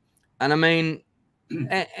 And I mean,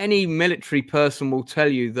 any military person will tell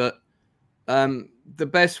you that the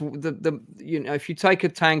best, you know, if you take a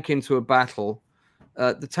tank into a battle,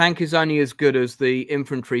 the tank is only as good as the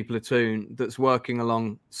infantry platoon that's working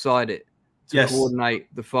alongside it to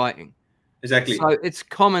coordinate the fighting. Exactly. So it's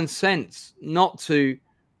common sense not to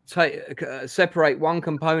separate one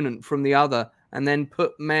component from the other and then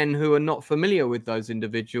put men who are not familiar with those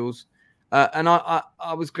individuals. And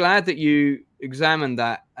I was glad that you examined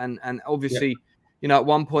that. And obviously, you know, at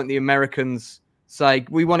one point the Americans say,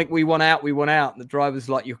 we want out. And the driver's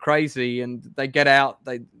like, you're crazy. And they get out.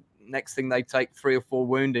 Next thing they take 3 or 4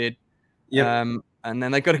 wounded. And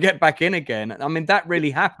then they got to get back in again. I mean, that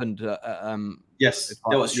really happened. Yes,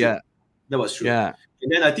 that was true. Yeah. That was true. Yeah.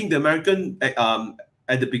 And then I think the American,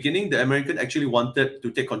 at the beginning, the American actually wanted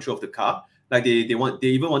to take control of the car. Like they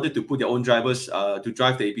even wanted to put their own drivers to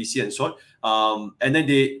drive the APC and so on. And then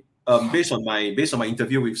they, based on my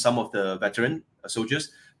interview with some of the veteran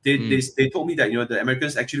soldiers, they told me that, you know, the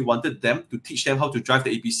Americans actually wanted them to teach them how to drive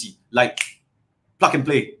the APC, like plug and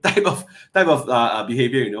play type of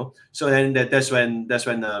behavior, you know. So then that's when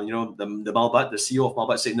you know, the Malbatt, the CEO of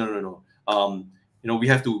Malbatt said, no. You know, we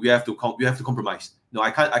have to compromise. No,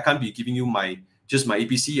 I can't be giving you just my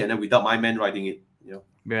APC and then without my men riding it. You know.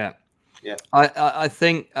 Yeah. I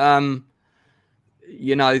think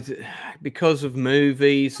you know, because of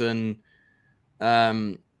movies and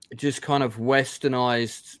just kind of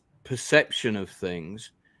westernized perception of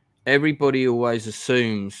things, everybody always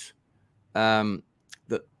assumes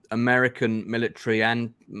that American military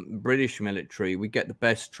and British military, we get the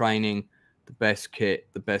best training, the best kit,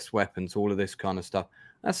 the best weapons, all of this kind of stuff.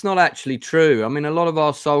 That's not actually true. I mean, a lot of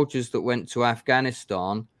our soldiers that went to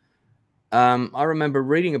Afghanistan, I remember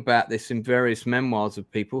reading about this in various memoirs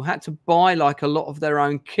of people, had to buy like a lot of their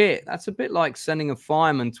own kit. That's a bit like sending a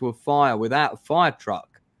fireman to a fire without a fire truck.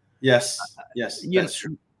 Yes, that's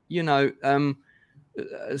true. You know,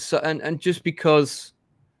 so and just because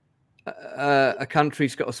a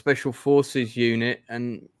country's got a special forces unit,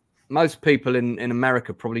 and most people in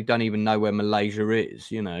America probably don't even know where Malaysia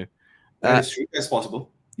is, you know. That's true. That's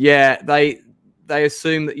possible. Yeah, they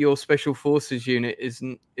assume that your special forces unit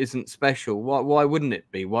isn't special. Why wouldn't it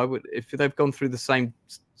be? Why would, if they've gone through the same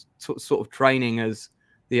sort of training as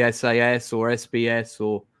the SAS or SBS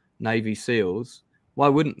or Navy SEALs, why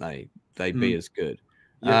wouldn't they be as good?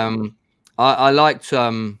 Yeah. I liked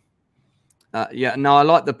I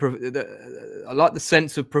like the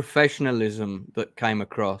sense of professionalism that came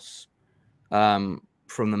across from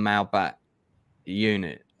the Malbatt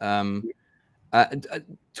unit.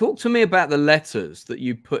 Talk to me about the letters that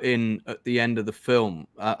you put in at the end of the film.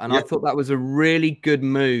 And I thought that was a really good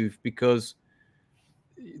move, because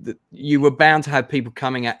you were bound to have people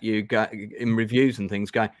coming at you in reviews and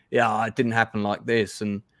things going, yeah, it didn't happen like this.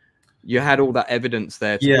 And you had all that evidence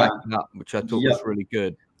there to back it up, which I thought was really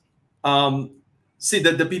good. See,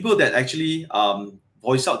 the people that actually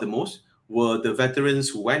voiced out the most were the veterans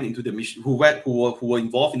who went into the mission, who were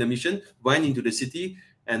involved in the mission, went into the city,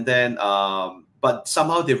 and then but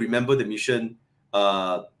somehow they remember the mission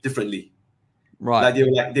differently. Right.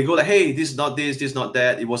 Like they go like, hey, this is not this, this is not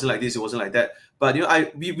that. It wasn't like this, it wasn't like that. But you know,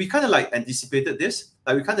 we kind of like anticipated this.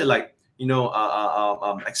 Like we kind of like, you know,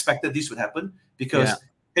 expected this would happen, because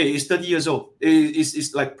hey, it's 30 years old.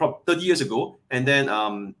 It's like 30 years ago, and then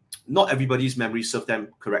not everybody's memory served them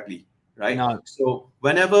correctly, right? No. So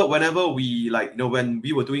whenever we, like, you know, when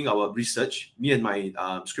we were doing our research, me and my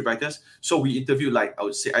scriptwriters, so we interviewed, like, I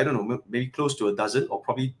would say, I don't know, maybe close to a dozen or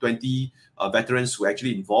probably 20 veterans who were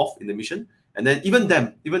actually involved in the mission. And then even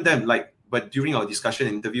them, like, but during our discussion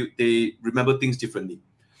and interview, they remember things differently.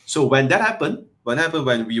 So when that happened,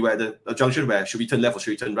 when we were at a junction where should we turn left or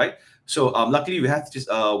should we turn right? So luckily we have this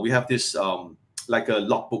like a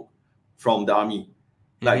logbook from the army,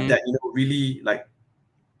 like that, you know, really like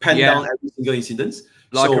pen down every single incident.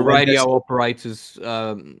 Like so a radio operator's,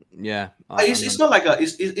 it's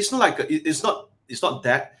not it's not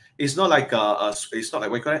that. It's not like it's not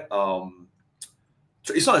like what you call it.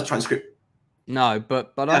 It's not a transcript. No,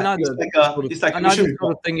 but Yeah, I know it's like I know mission the sort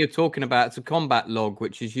report. of thing you're talking about. It's a combat log,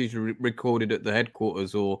 which is usually recorded at the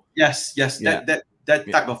headquarters, or Yes, yeah,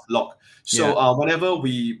 that type of log. So yeah. whenever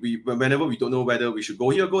we don't know whether we should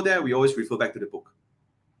go here or go there, we always refer back to the book.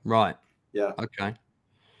 Right. Yeah. Okay.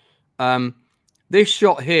 This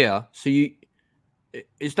shot here. So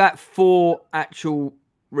is that 4 actual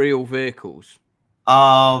real vehicles? You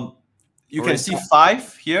Or can is see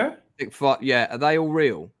 5 here. Yeah. Are they all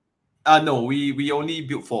real? No, we only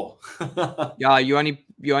built 4. Yeah. You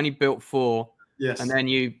only built 4. Yes. And then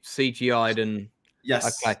you CGI'd and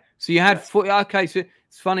yes. Okay. So you had Yes. 4. Okay. So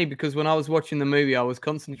it's funny because when I was watching the movie, I was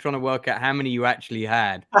constantly trying to work out how many you actually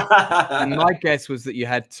had, and my guess was that you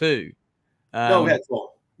had 2. No, we had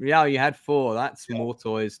 4. Yeah, you had 4. That's Yeah. more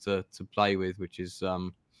toys to play with, which is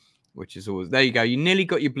always there. You go. You nearly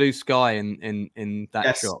got your blue sky in that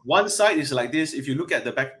Yes. shot. One side is like this. If you look at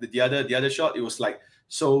the back, the other shot, it was like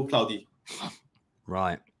so cloudy.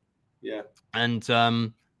 Right. Yeah. And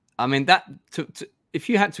I mean that if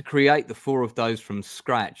you had to create the 4 of those from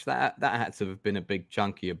scratch, that had to have been a big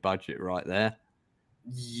chunk of your budget right there.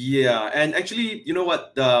 Yeah, and actually, you know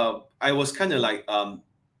what? I was kind of like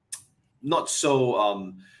not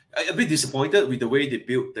so a bit disappointed with the way they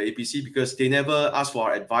built the APC, because they never asked for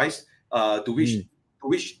our advice to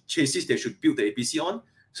which chassis they should build the APC on.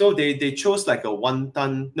 So they chose like a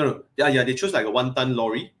 1-ton they chose like a 1-ton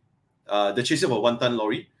lorry, the chassis of a 1-ton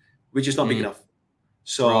lorry, which is not big enough.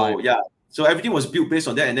 So Right. so everything was built based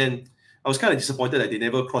on that, and then I was kind of disappointed that they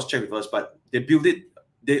never cross-checked with us, but they built it.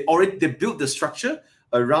 They built the structure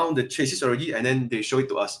around the chassis already, and then they show it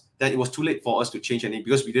to us. Then it was too late for us to change anything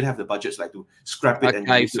because we didn't have the budgets like to scrap it.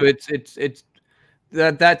 Okay, so it's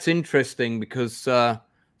that's interesting because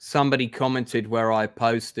somebody commented where I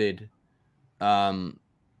posted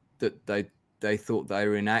that they thought they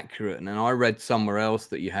were inaccurate, and then I read somewhere else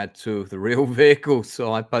that you had 2 of the real vehicles,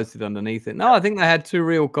 so I posted underneath it. No, I think they had 2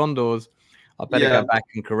 real Condors. I better go back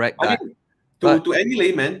and correct that. I mean, to any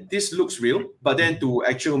layman, this looks real, but then to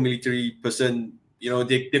actual military person,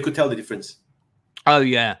 they could tell the difference. Oh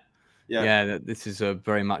yeah. This is a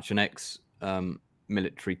very much an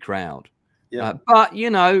military crowd. Yeah, but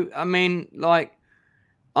I mean, like,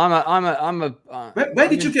 I'm a. Where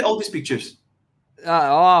did you get all these pictures?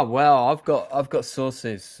 Well, I've got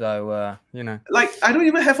sources, so Like, I don't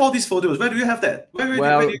even have all these photos. Where do you have that? Where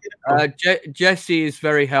do you get it? Jessie is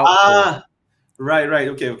very helpful. Right.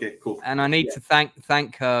 Okay, cool. And I need to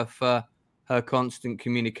thank her for her constant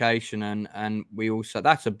communication, and we also,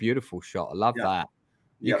 that's a beautiful shot. I love that.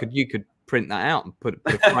 You could print that out and put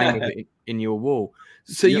a frame of it in your wall.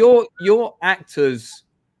 So your actors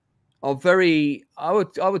are very, I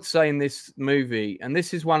would say, in this movie, and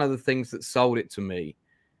this is one of the things that sold it to me,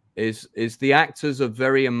 is the actors are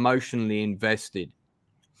very emotionally invested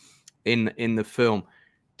in the film.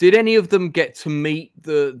 Did any of them get to meet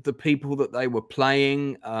the people that they were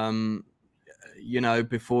playing,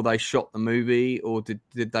 before they shot the movie, or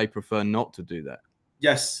did they prefer not to do that?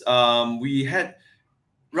 Yes, we had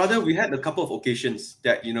a couple of occasions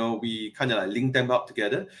that we kind of like linked them up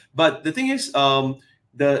together. But the thing is,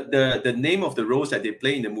 the name of the roles that they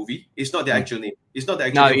play in the movie is not the actual name. It's not the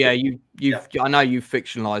actual name. I know you've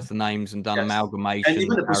fictionalized the names and done amalgamation. And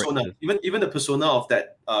even the persona, even the persona of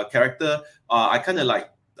that character, I kind of like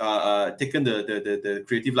taken the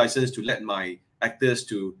creative license to let my actors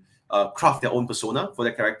to craft their own persona for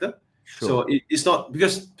that character. Sure. So it's not,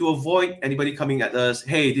 because to avoid anybody coming at us,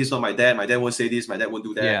 hey, this is not my dad won't say this, my dad won't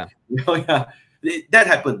do that. That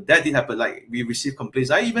happened. That did happen. Like, we received complaints.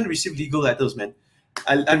 I even received legal letters, man.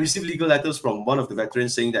 I received legal letters from one of the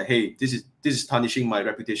veterans saying that, hey, this is tarnishing my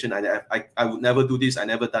reputation. I would never do this. I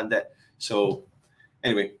never done that. So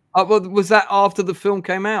anyway. Well, was that after the film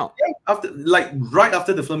came out? Yeah, right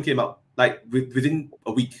after the film came out, like within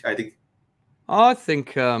a week, I think. I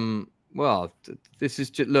think well, this is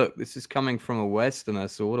just, look, this is coming from a Westerner,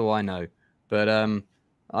 so what do I know? But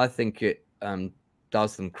I think it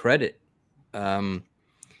does them credit. I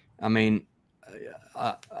mean,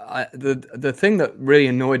 the thing that really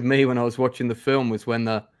annoyed me when I was watching the film was when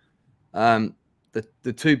the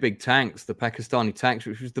 2 big tanks, the Pakistani tanks,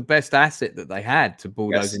 which was the best asset that they had to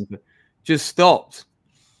bulldoze into, just stopped.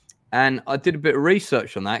 And I did a bit of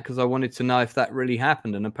research on that because I wanted to know if that really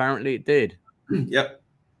happened, and apparently it did. Yep.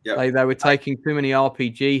 They were taking too many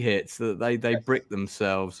RPG hits that they bricked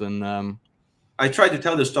themselves. And I tried to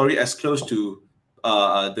tell the story as close to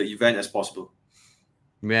the event as possible.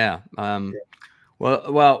 Yeah.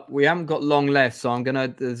 Well, we haven't got long left, so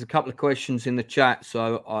there's a couple of questions in the chat.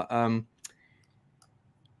 So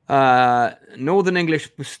Northern English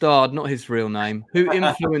bastard, not his real name, who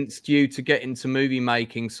influenced you to get into movie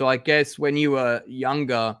making? So I guess when you were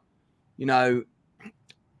younger, you know,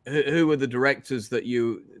 who were the directors that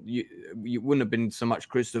you wouldn't have been so much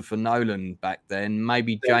Christopher Nolan back then?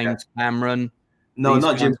 Maybe James Cameron. No,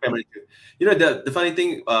 not James Cameron. You know, the funny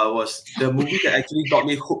thing was the movie that actually got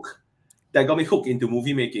me hooked, into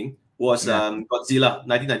movie making was Godzilla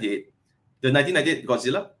 1998. The 1998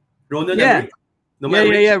 Godzilla, Ronan Emmerich.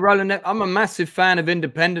 Yeah. Roland, I'm a massive fan of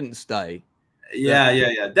Independence Day. Yeah.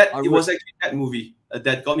 It was actually that movie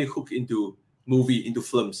that got me hooked into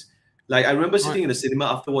films. Like I remember sitting in the cinema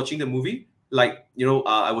after watching the movie. Like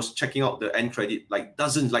I was checking out the end credit, like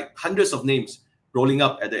dozens, like hundreds of names rolling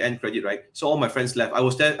up at the end credit, right? So all my friends left. I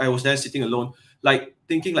was there sitting alone, like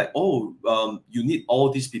thinking like, you need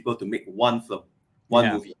all these people to make one film,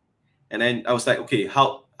 movie. And then I was like, okay,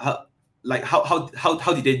 how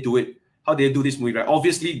did they do it? How did they do this movie, right?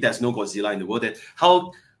 Obviously, there's no Godzilla in the world. Then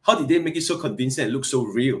how did they make it so convincing and look so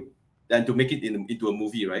real, and to make it into a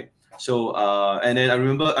movie, right? So and then I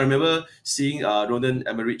remember seeing Ronan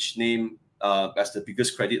Emmerich's name as the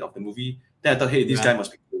biggest credit of the movie. Then I thought, hey, this guy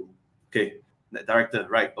must be cool. Okay, director,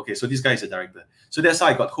 right? Okay, so this guy is a director. So that's how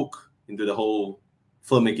I got hooked into the whole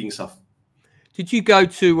filmmaking stuff. Did you go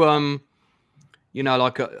to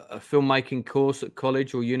like a filmmaking course at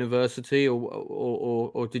college or university,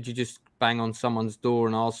 or did you just bang on someone's door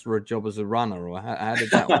and ask for a job as a runner, or how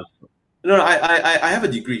did that work? No, I have a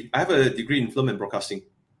degree. I have a degree in film and broadcasting.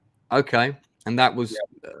 Okay, and that was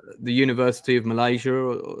the University of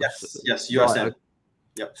Malaysia. Yes, USM. Right.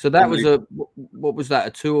 Yeah. So that was what was that?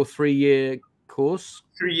 A 2 or 3 year course?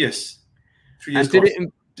 3 years. 3 years.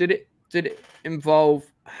 And did it involve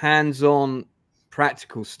hands-on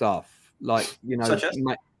practical stuff, like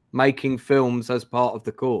making films as part of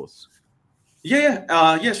the course?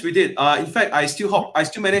 Yes, we did. In fact, I still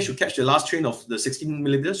managed to catch the last train of the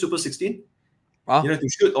 16mm Super 16. To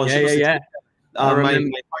shoot on Super 16. I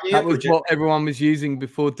remember that was what everyone was using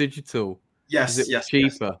before digital. Yes,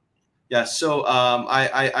 cheaper. Yes. So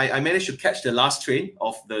I managed to catch the last train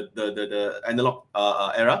of the analog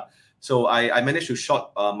era. So I managed to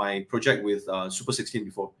shot my project with Super 16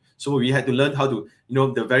 before. So we had to learn how to,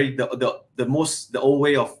 the old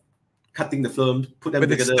way of cutting the film, put them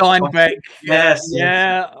with together. The Steinbeck. Yes.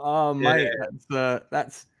 Yeah. Oh, mate,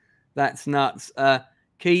 that's nuts.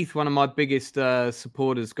 Keith, one of my biggest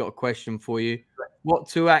supporters, got a question for you. What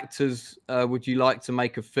 2 actors would you like to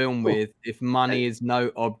make a film with if money is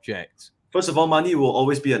no object? First of all, money will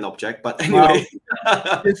always be an object. But anyway,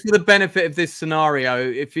 just for the benefit of this scenario,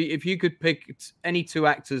 if you could pick any 2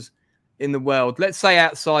 actors in the world, let's say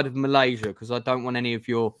outside of Malaysia, because I don't want any of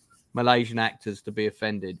your Malaysian actors to be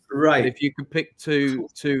offended. Right. But if you could pick two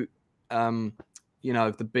of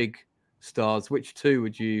the big stars, which 2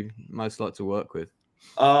 would you most like to work with?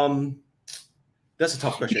 That's a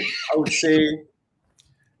tough question. I would say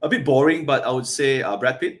a bit boring, but I would say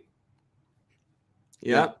Brad Pitt.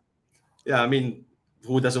 Yeah. I mean,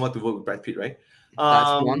 who doesn't want to work with Brad Pitt, right?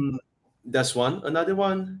 That's one. Another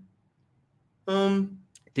one.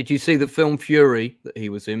 Did you see the film Fury that he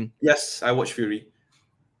was in? Yes, I watched Fury.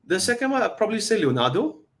 The second one, I'd probably say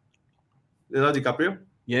Leonardo DiCaprio.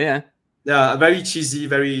 Yeah. Yeah, very cheesy,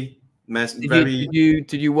 very mess.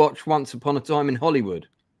 Did you watch Once Upon a Time in Hollywood?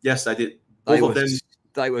 Yes, I did. Both of them.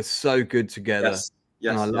 They were so good together. Yes,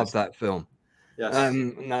 and I love that film. Yes.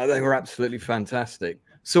 No, they were absolutely fantastic.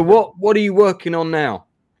 So what are you working on now?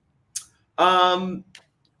 I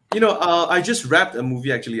just wrapped a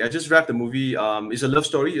movie, actually. It's a love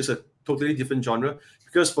story. It's a totally different genre.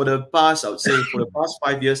 Because for the past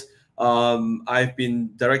 5 years, I've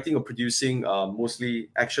been directing or producing mostly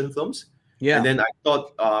action films. Yeah. And then I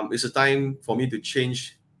thought it's a time for me to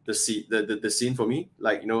change the scene for me.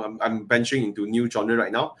 Like, I'm venturing into new genre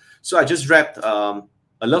right now. So I just wrapped a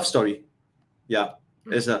love story. Yeah.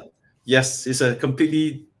 It's a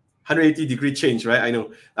completely 180-degree change, right? I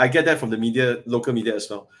know. I get that from the local media as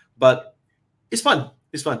well. But it's fun.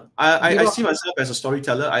 It's fun. I see myself as a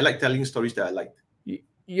storyteller. I like telling stories that I like.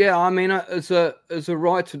 Yeah, I mean, as a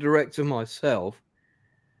writer director myself,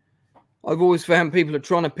 I've always found people are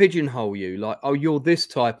trying to pigeonhole you, like, oh, you're this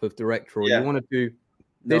type of director, or you want to do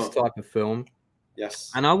this type of film.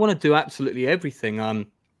 Yes. And I want to do absolutely everything.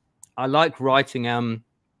 I like writing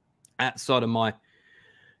outside of my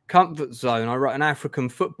comfort zone. I wrote an African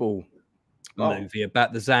football movie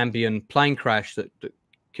about the Zambian plane crash that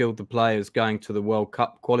killed the players going to the World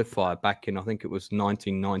Cup qualifier back in, I think it was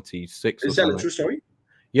 1996. Is that a true story?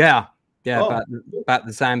 Yeah, about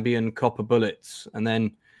the Zambian copper bullets, and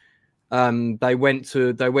then they went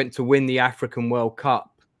to win the African World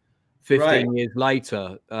Cup, 15 years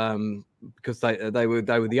later, because they were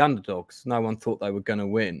the underdogs. No one thought they were going to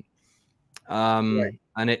win. And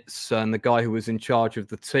the guy who was in charge of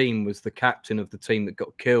the team was the captain of the team that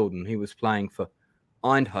got killed, and he was playing for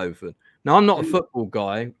Eindhoven. Now, I'm not a football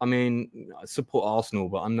guy. I mean, I support Arsenal,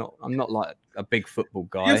 but I'm not like a big football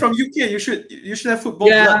guy. You're from UK. You should have football.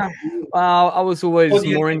 Yeah, I was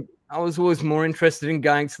always more interested in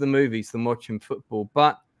going to the movies than watching football.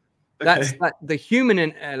 But the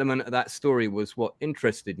human element of that story was what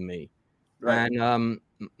interested me. Right. And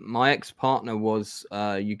my ex-partner was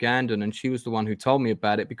Ugandan, and she was the one who told me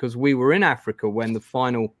about it, because we were in Africa when the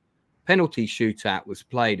final penalty shootout was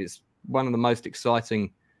played. It's one of the most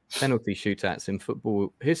exciting penalty shootouts in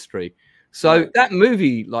football history. So that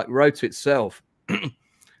movie like wrote itself.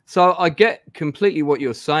 So I get completely what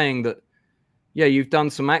you're saying, that yeah, you've done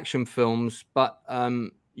some action films, but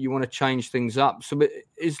you want to change things up. So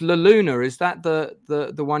is La Luna, is that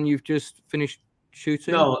the one you've just finished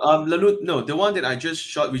shooting? No, no, the one that I just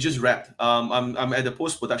shot, we just wrapped. I'm at the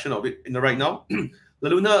post-production of it right now. La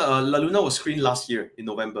Luna was screened last year in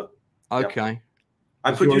November. Okay. Yeah.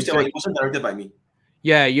 I produced it. It wasn't directed by me.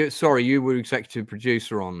 Yeah, you were executive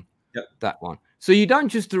producer on that one. So you don't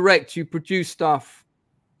just direct, you produce stuff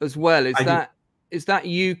as well. Is that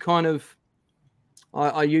you kind of,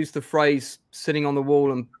 I use the phrase sitting on the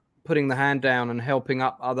wall and putting the hand down and helping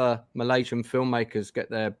up other Malaysian filmmakers get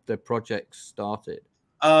their projects started?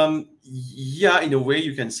 Yeah, in a way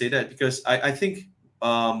you can say that, because I think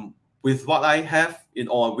with what I have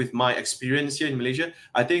with my experience here in Malaysia,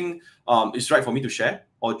 I think it's right for me to share,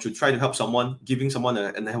 or to try to help someone, giving someone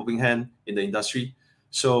a helping hand in the industry.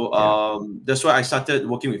 So that's why I started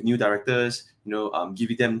working with new directors,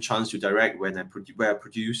 giving them chance to direct where I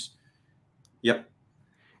produce. Yep.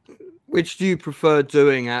 Which do you prefer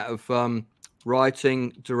doing out of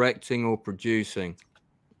writing, directing, or producing?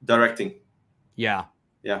 Directing. Yeah.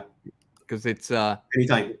 Yeah. Because it's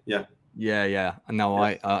anytime. Yeah. Yeah. No,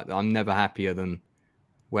 I'm never happier than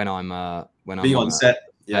when I'm being on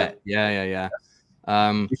set. Yeah. Yeah.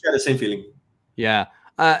 You share the same feeling. Yeah.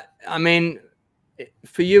 I mean,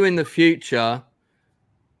 for you in the future,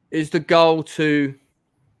 is the goal to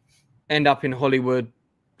end up in Hollywood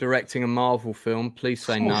directing a Marvel film? Please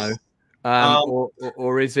say no.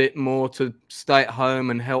 Or is it more to stay at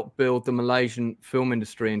home and help build the Malaysian film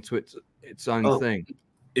industry into its own thing?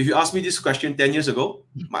 If you asked me this question 10 years ago,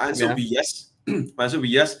 my answer would be yes. My answer would be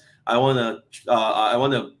yes. I wanna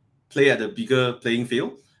play at a bigger playing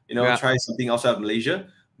field. Try something outside of Malaysia.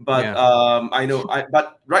 But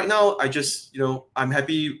but right now I just I'm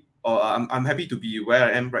happy, or I'm happy to be where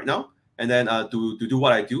I am right now, and then to do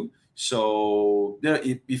what I do. So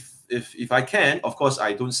if I can, of course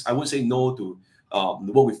I won't say no to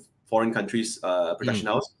work with foreign countries production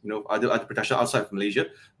house, other production outside of Malaysia.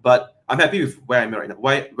 But I'm happy with where I'm right now,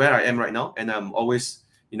 where I am right now, and I'm always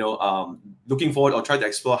looking forward, or try to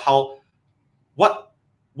explore what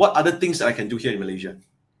other things that I can do here in Malaysia.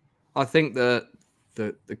 I think the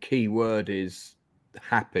key word is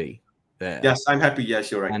happy there. Yes, I'm happy. Yes,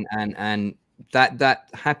 you're right. And that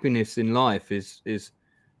happiness in life is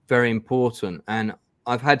very important. And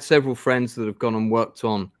I've had several friends that have gone and worked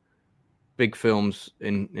on big films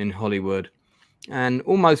in Hollywood, and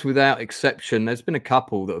almost without exception, there's been a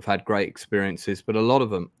couple that have had great experiences, but a lot of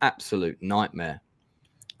them absolute nightmare.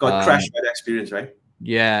 Got crashed by the experience, right?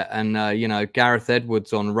 Yeah, and Gareth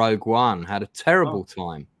Edwards on Rogue One had a terrible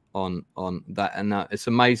time on that, and it's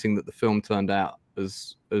amazing that the film turned out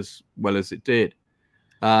as well as it did.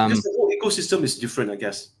 Because the whole ecosystem is different, I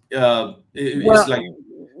guess. It's like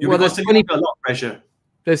there's a lot of pressure.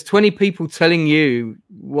 There's 20 people telling you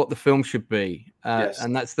what the film should be,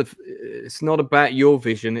 and it's not about your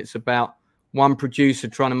vision. It's about one producer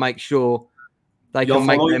trying to make sure they can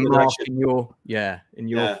make their mark in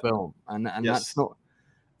your film, and that's not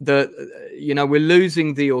we're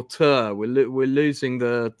losing the auteur. We're losing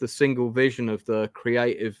the single vision of the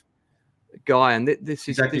creative guy, and this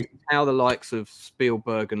is how the likes of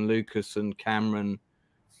Spielberg and Lucas and Cameron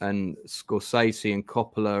and Scorsese and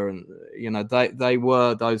Coppola, and they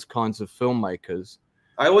were those kinds of filmmakers.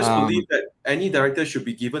 I always believe that any director should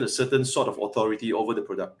be given a certain sort of authority over the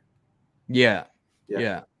product. Yeah.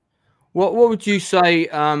 What would you say?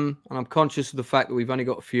 And I'm conscious of the fact that we've only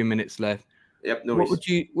got a few minutes left. Yep. No.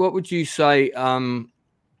 What would you say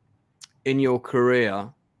in your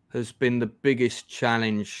career has been the biggest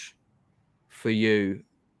challenge for you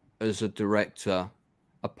as a director,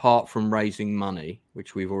 apart from raising money,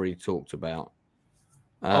 which we've already talked about?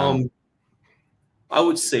 I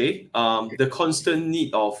would say the constant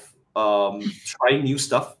need of trying new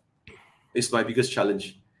stuff is my biggest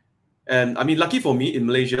challenge. And I mean, lucky for me, in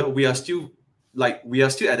Malaysia, we are still at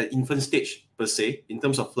the infant stage per se in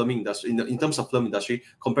terms of filming industry, in terms of film industry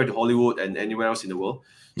compared to Hollywood and anywhere else in the world.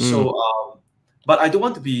 So, but I don't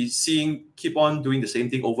want to be keep on doing the same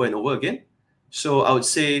thing over and over again. So I would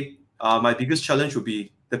say my biggest challenge would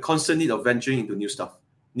be the constant need of venturing into new stuff,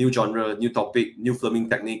 new genre, new topic, new filming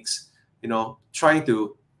techniques. You know, trying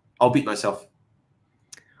to outbeat myself.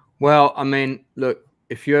 Well, I mean, look,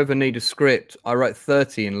 if you ever need a script, I wrote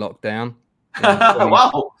 30 in lockdown.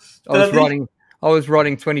 Wow. I was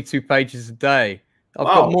writing 22 pages a day. I've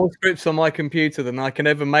got more scripts on my computer than I can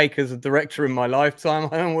ever make as a director in my lifetime.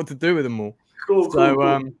 I don't know what to do with them all. Cool.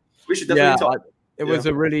 We should definitely talk. It was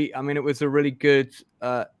a really good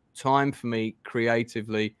time for me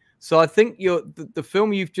creatively. So I think the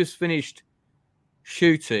film you've just finished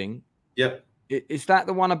shooting. Yep. Is that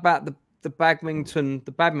the one about the badminton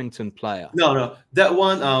player? No. That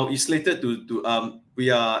one is slated to we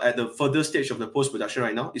are at the further stage of the post-production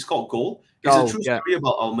right now. It's called Goal. It's a true story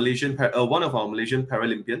about our one of our Malaysian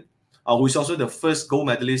Paralympian, who is also the first gold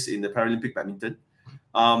medalist in the Paralympic badminton.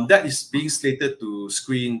 That is being slated to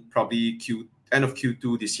screen probably end of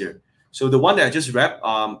Q2 this year. So the one that I just wrapped,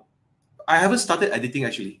 I haven't started editing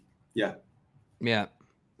actually. Yeah. Yeah.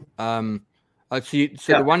 The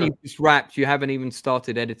one you just wrapped, you haven't even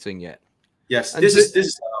started editing yet. Yes, this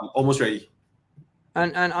is almost ready.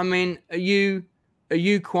 And I mean, are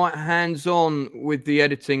you quite hands-on with the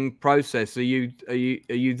editing process? Are you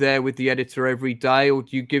there with the editor every day, or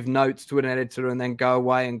do you give notes to an editor and then go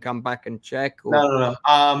away and come back and check? Or? No.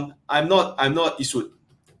 I'm not Eastwood.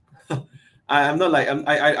 I'm not like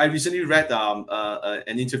I recently read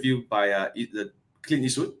an interview by Clint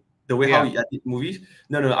Eastwood. The way how he edit movies.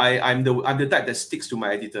 No. I'm the type that sticks to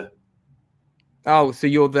my editor. Oh, so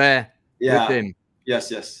you're there with him?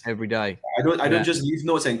 Yes. Every day. I don't just leave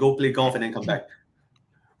notes and go play golf and then come back.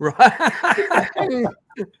 Right.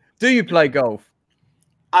 Do you play golf?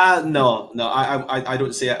 No. I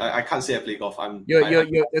don't say I can't say I play golf.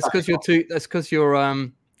 That's because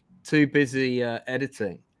you're too busy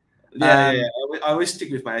editing. Yeah. I always stick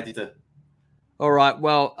with my editor. All right.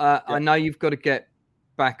 Well, I know you've got to get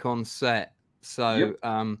back on set, so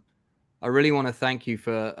I really want to thank you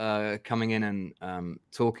for coming in and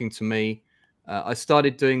talking to me. I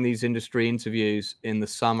started doing these industry interviews in the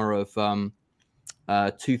summer of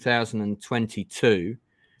 2022,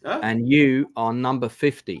 and you are number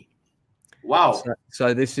 50. Wow.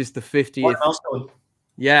 So this is the 50th.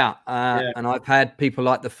 Yeah. And I've had people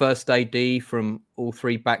like the first AD from all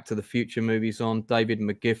 3 Back to the Future movies on, David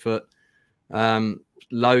McGiffert,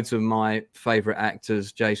 loads of my favorite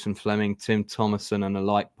actors, Jason Fleming, Tim Thomason, and the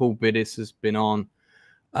like. Paul Biddis has been on.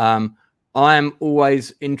 I am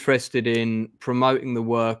always interested in promoting the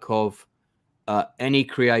work of any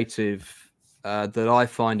creative that I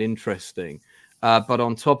find interesting. But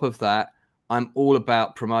on top of that, I'm all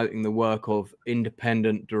about promoting the work of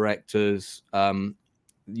independent directors,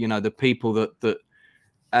 the people that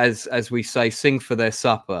as we say, sing for their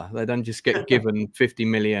supper. They don't just get given 50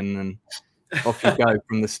 million and off you go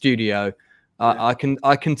from the studio. I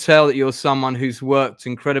can tell that you're someone who's worked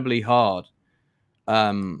incredibly hard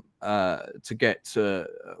to get to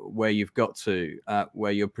where you've got to,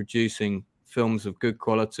 where you're producing films of good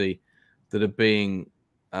quality that are being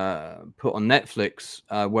put on Netflix,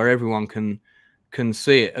 where everyone can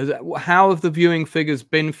see it. How have the viewing figures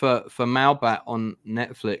been for Malbatt on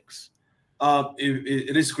Netflix?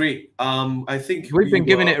 It is great. I think we've been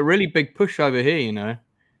giving it a really big push over here, you know.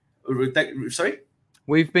 Sorry?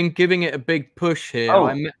 We've been giving it a big push here.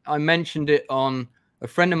 I mentioned it on a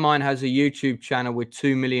friend of mine has a YouTube channel with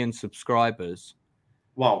 2 million subscribers.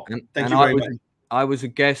 Wow. Thank you very much. I was a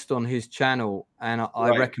guest on his channel, and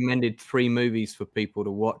I recommended 3 movies for people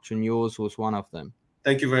to watch, and yours was one of them.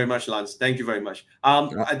 Thank you very much, Lance. Thank you very much.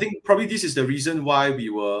 I think probably this is the reason why we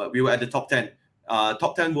were at the top 10.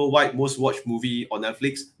 Top 10 worldwide most watched movie on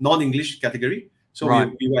Netflix, non-English category. So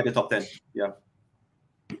we were at the top 10. Yeah.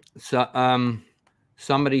 So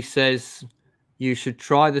somebody says you should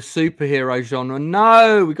try the superhero genre.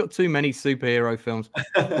 No, we've got too many superhero films.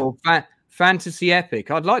 Or fantasy epic.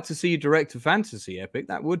 I'd like to see you direct a fantasy epic.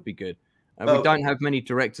 That would be good. We don't have many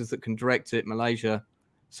directors that can direct it. Malaysia.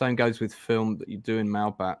 Same goes with film that you do in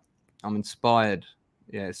Malbatt. I'm inspired.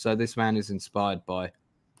 Yeah, so this man is inspired by.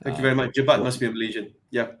 Thank you very much. Jabat must be a Malaysian.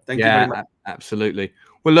 Yeah, thank you very much. Absolutely.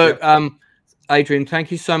 Well, look, Adrian,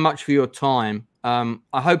 thank you so much for your time. I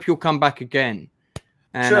hope you'll come back again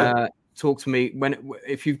and talk to me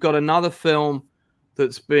if you've got another film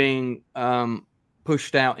that's being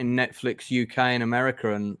pushed out in Netflix UK and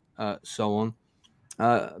America and so on.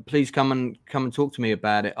 Please come and talk to me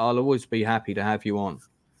about it. I'll always be happy to have you on.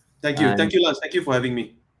 Thank you, Lance. Thank you for having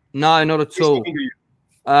me. No, not at all. To you.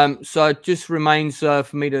 So it just remains for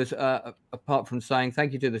me to, apart from saying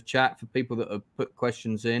thank you to the chat for people that have put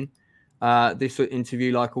questions in. This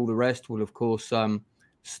interview, like all the rest, will of course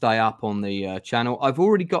stay up on the channel. I've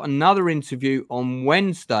already got another interview on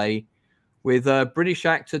Wednesday with British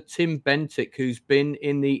actor Tim Bentic, who's been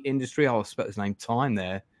in the industry. I spelled his name time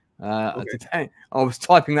there. Okay. I was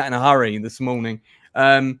typing that in a hurry this morning.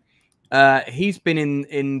 He's been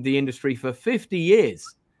in the industry for 50 years.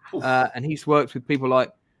 And he's worked with people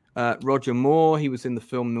like Roger Moore. He was in the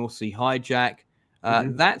film North Sea Hijack.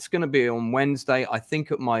 That's going to be on Wednesday, I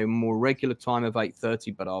think at my more regular time of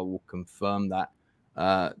 8:30, but I will confirm that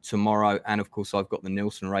tomorrow. And of course, I've got the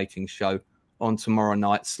Nielsen ratings show on tomorrow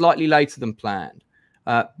night, slightly later than planned.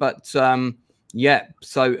 Yeah,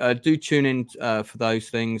 so do tune in for those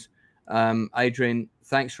things. Adrian,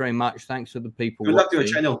 thanks very much. Thanks to the people. Good luck to your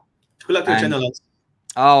channel. Good luck to your channel, Lance.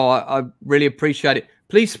 Oh, I really appreciate it.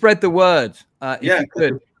 Please spread the word.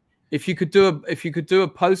 If you could do a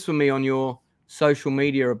post for me on your social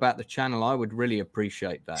media about the channel, I would really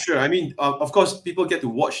appreciate that. Sure. I mean, of course, people get to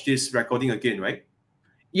watch this recording again, right?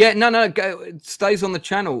 Yeah, no, it stays on the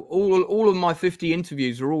channel. All of my 50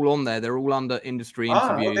 interviews are all on there. They're all under industry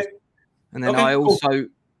interviews. Okay. And then I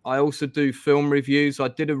also do film reviews. I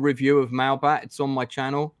did a review of Malbatt. It's on my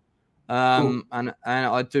channel. And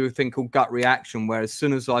I do a thing called Gut Reaction, where as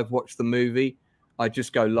soon as I've watched the movie, I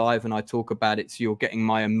just go live and I talk about it. So you're getting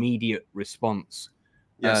my immediate response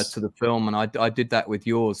to the film. And I did that with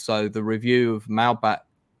yours. So the review of Malbatt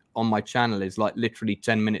on my channel is like literally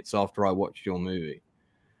 10 minutes after I watched your movie.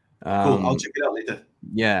 Cool. I'll check it out later.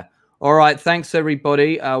 Yeah. All right. Thanks,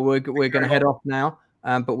 everybody. We're going to head off now,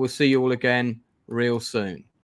 but we'll see you all again real soon.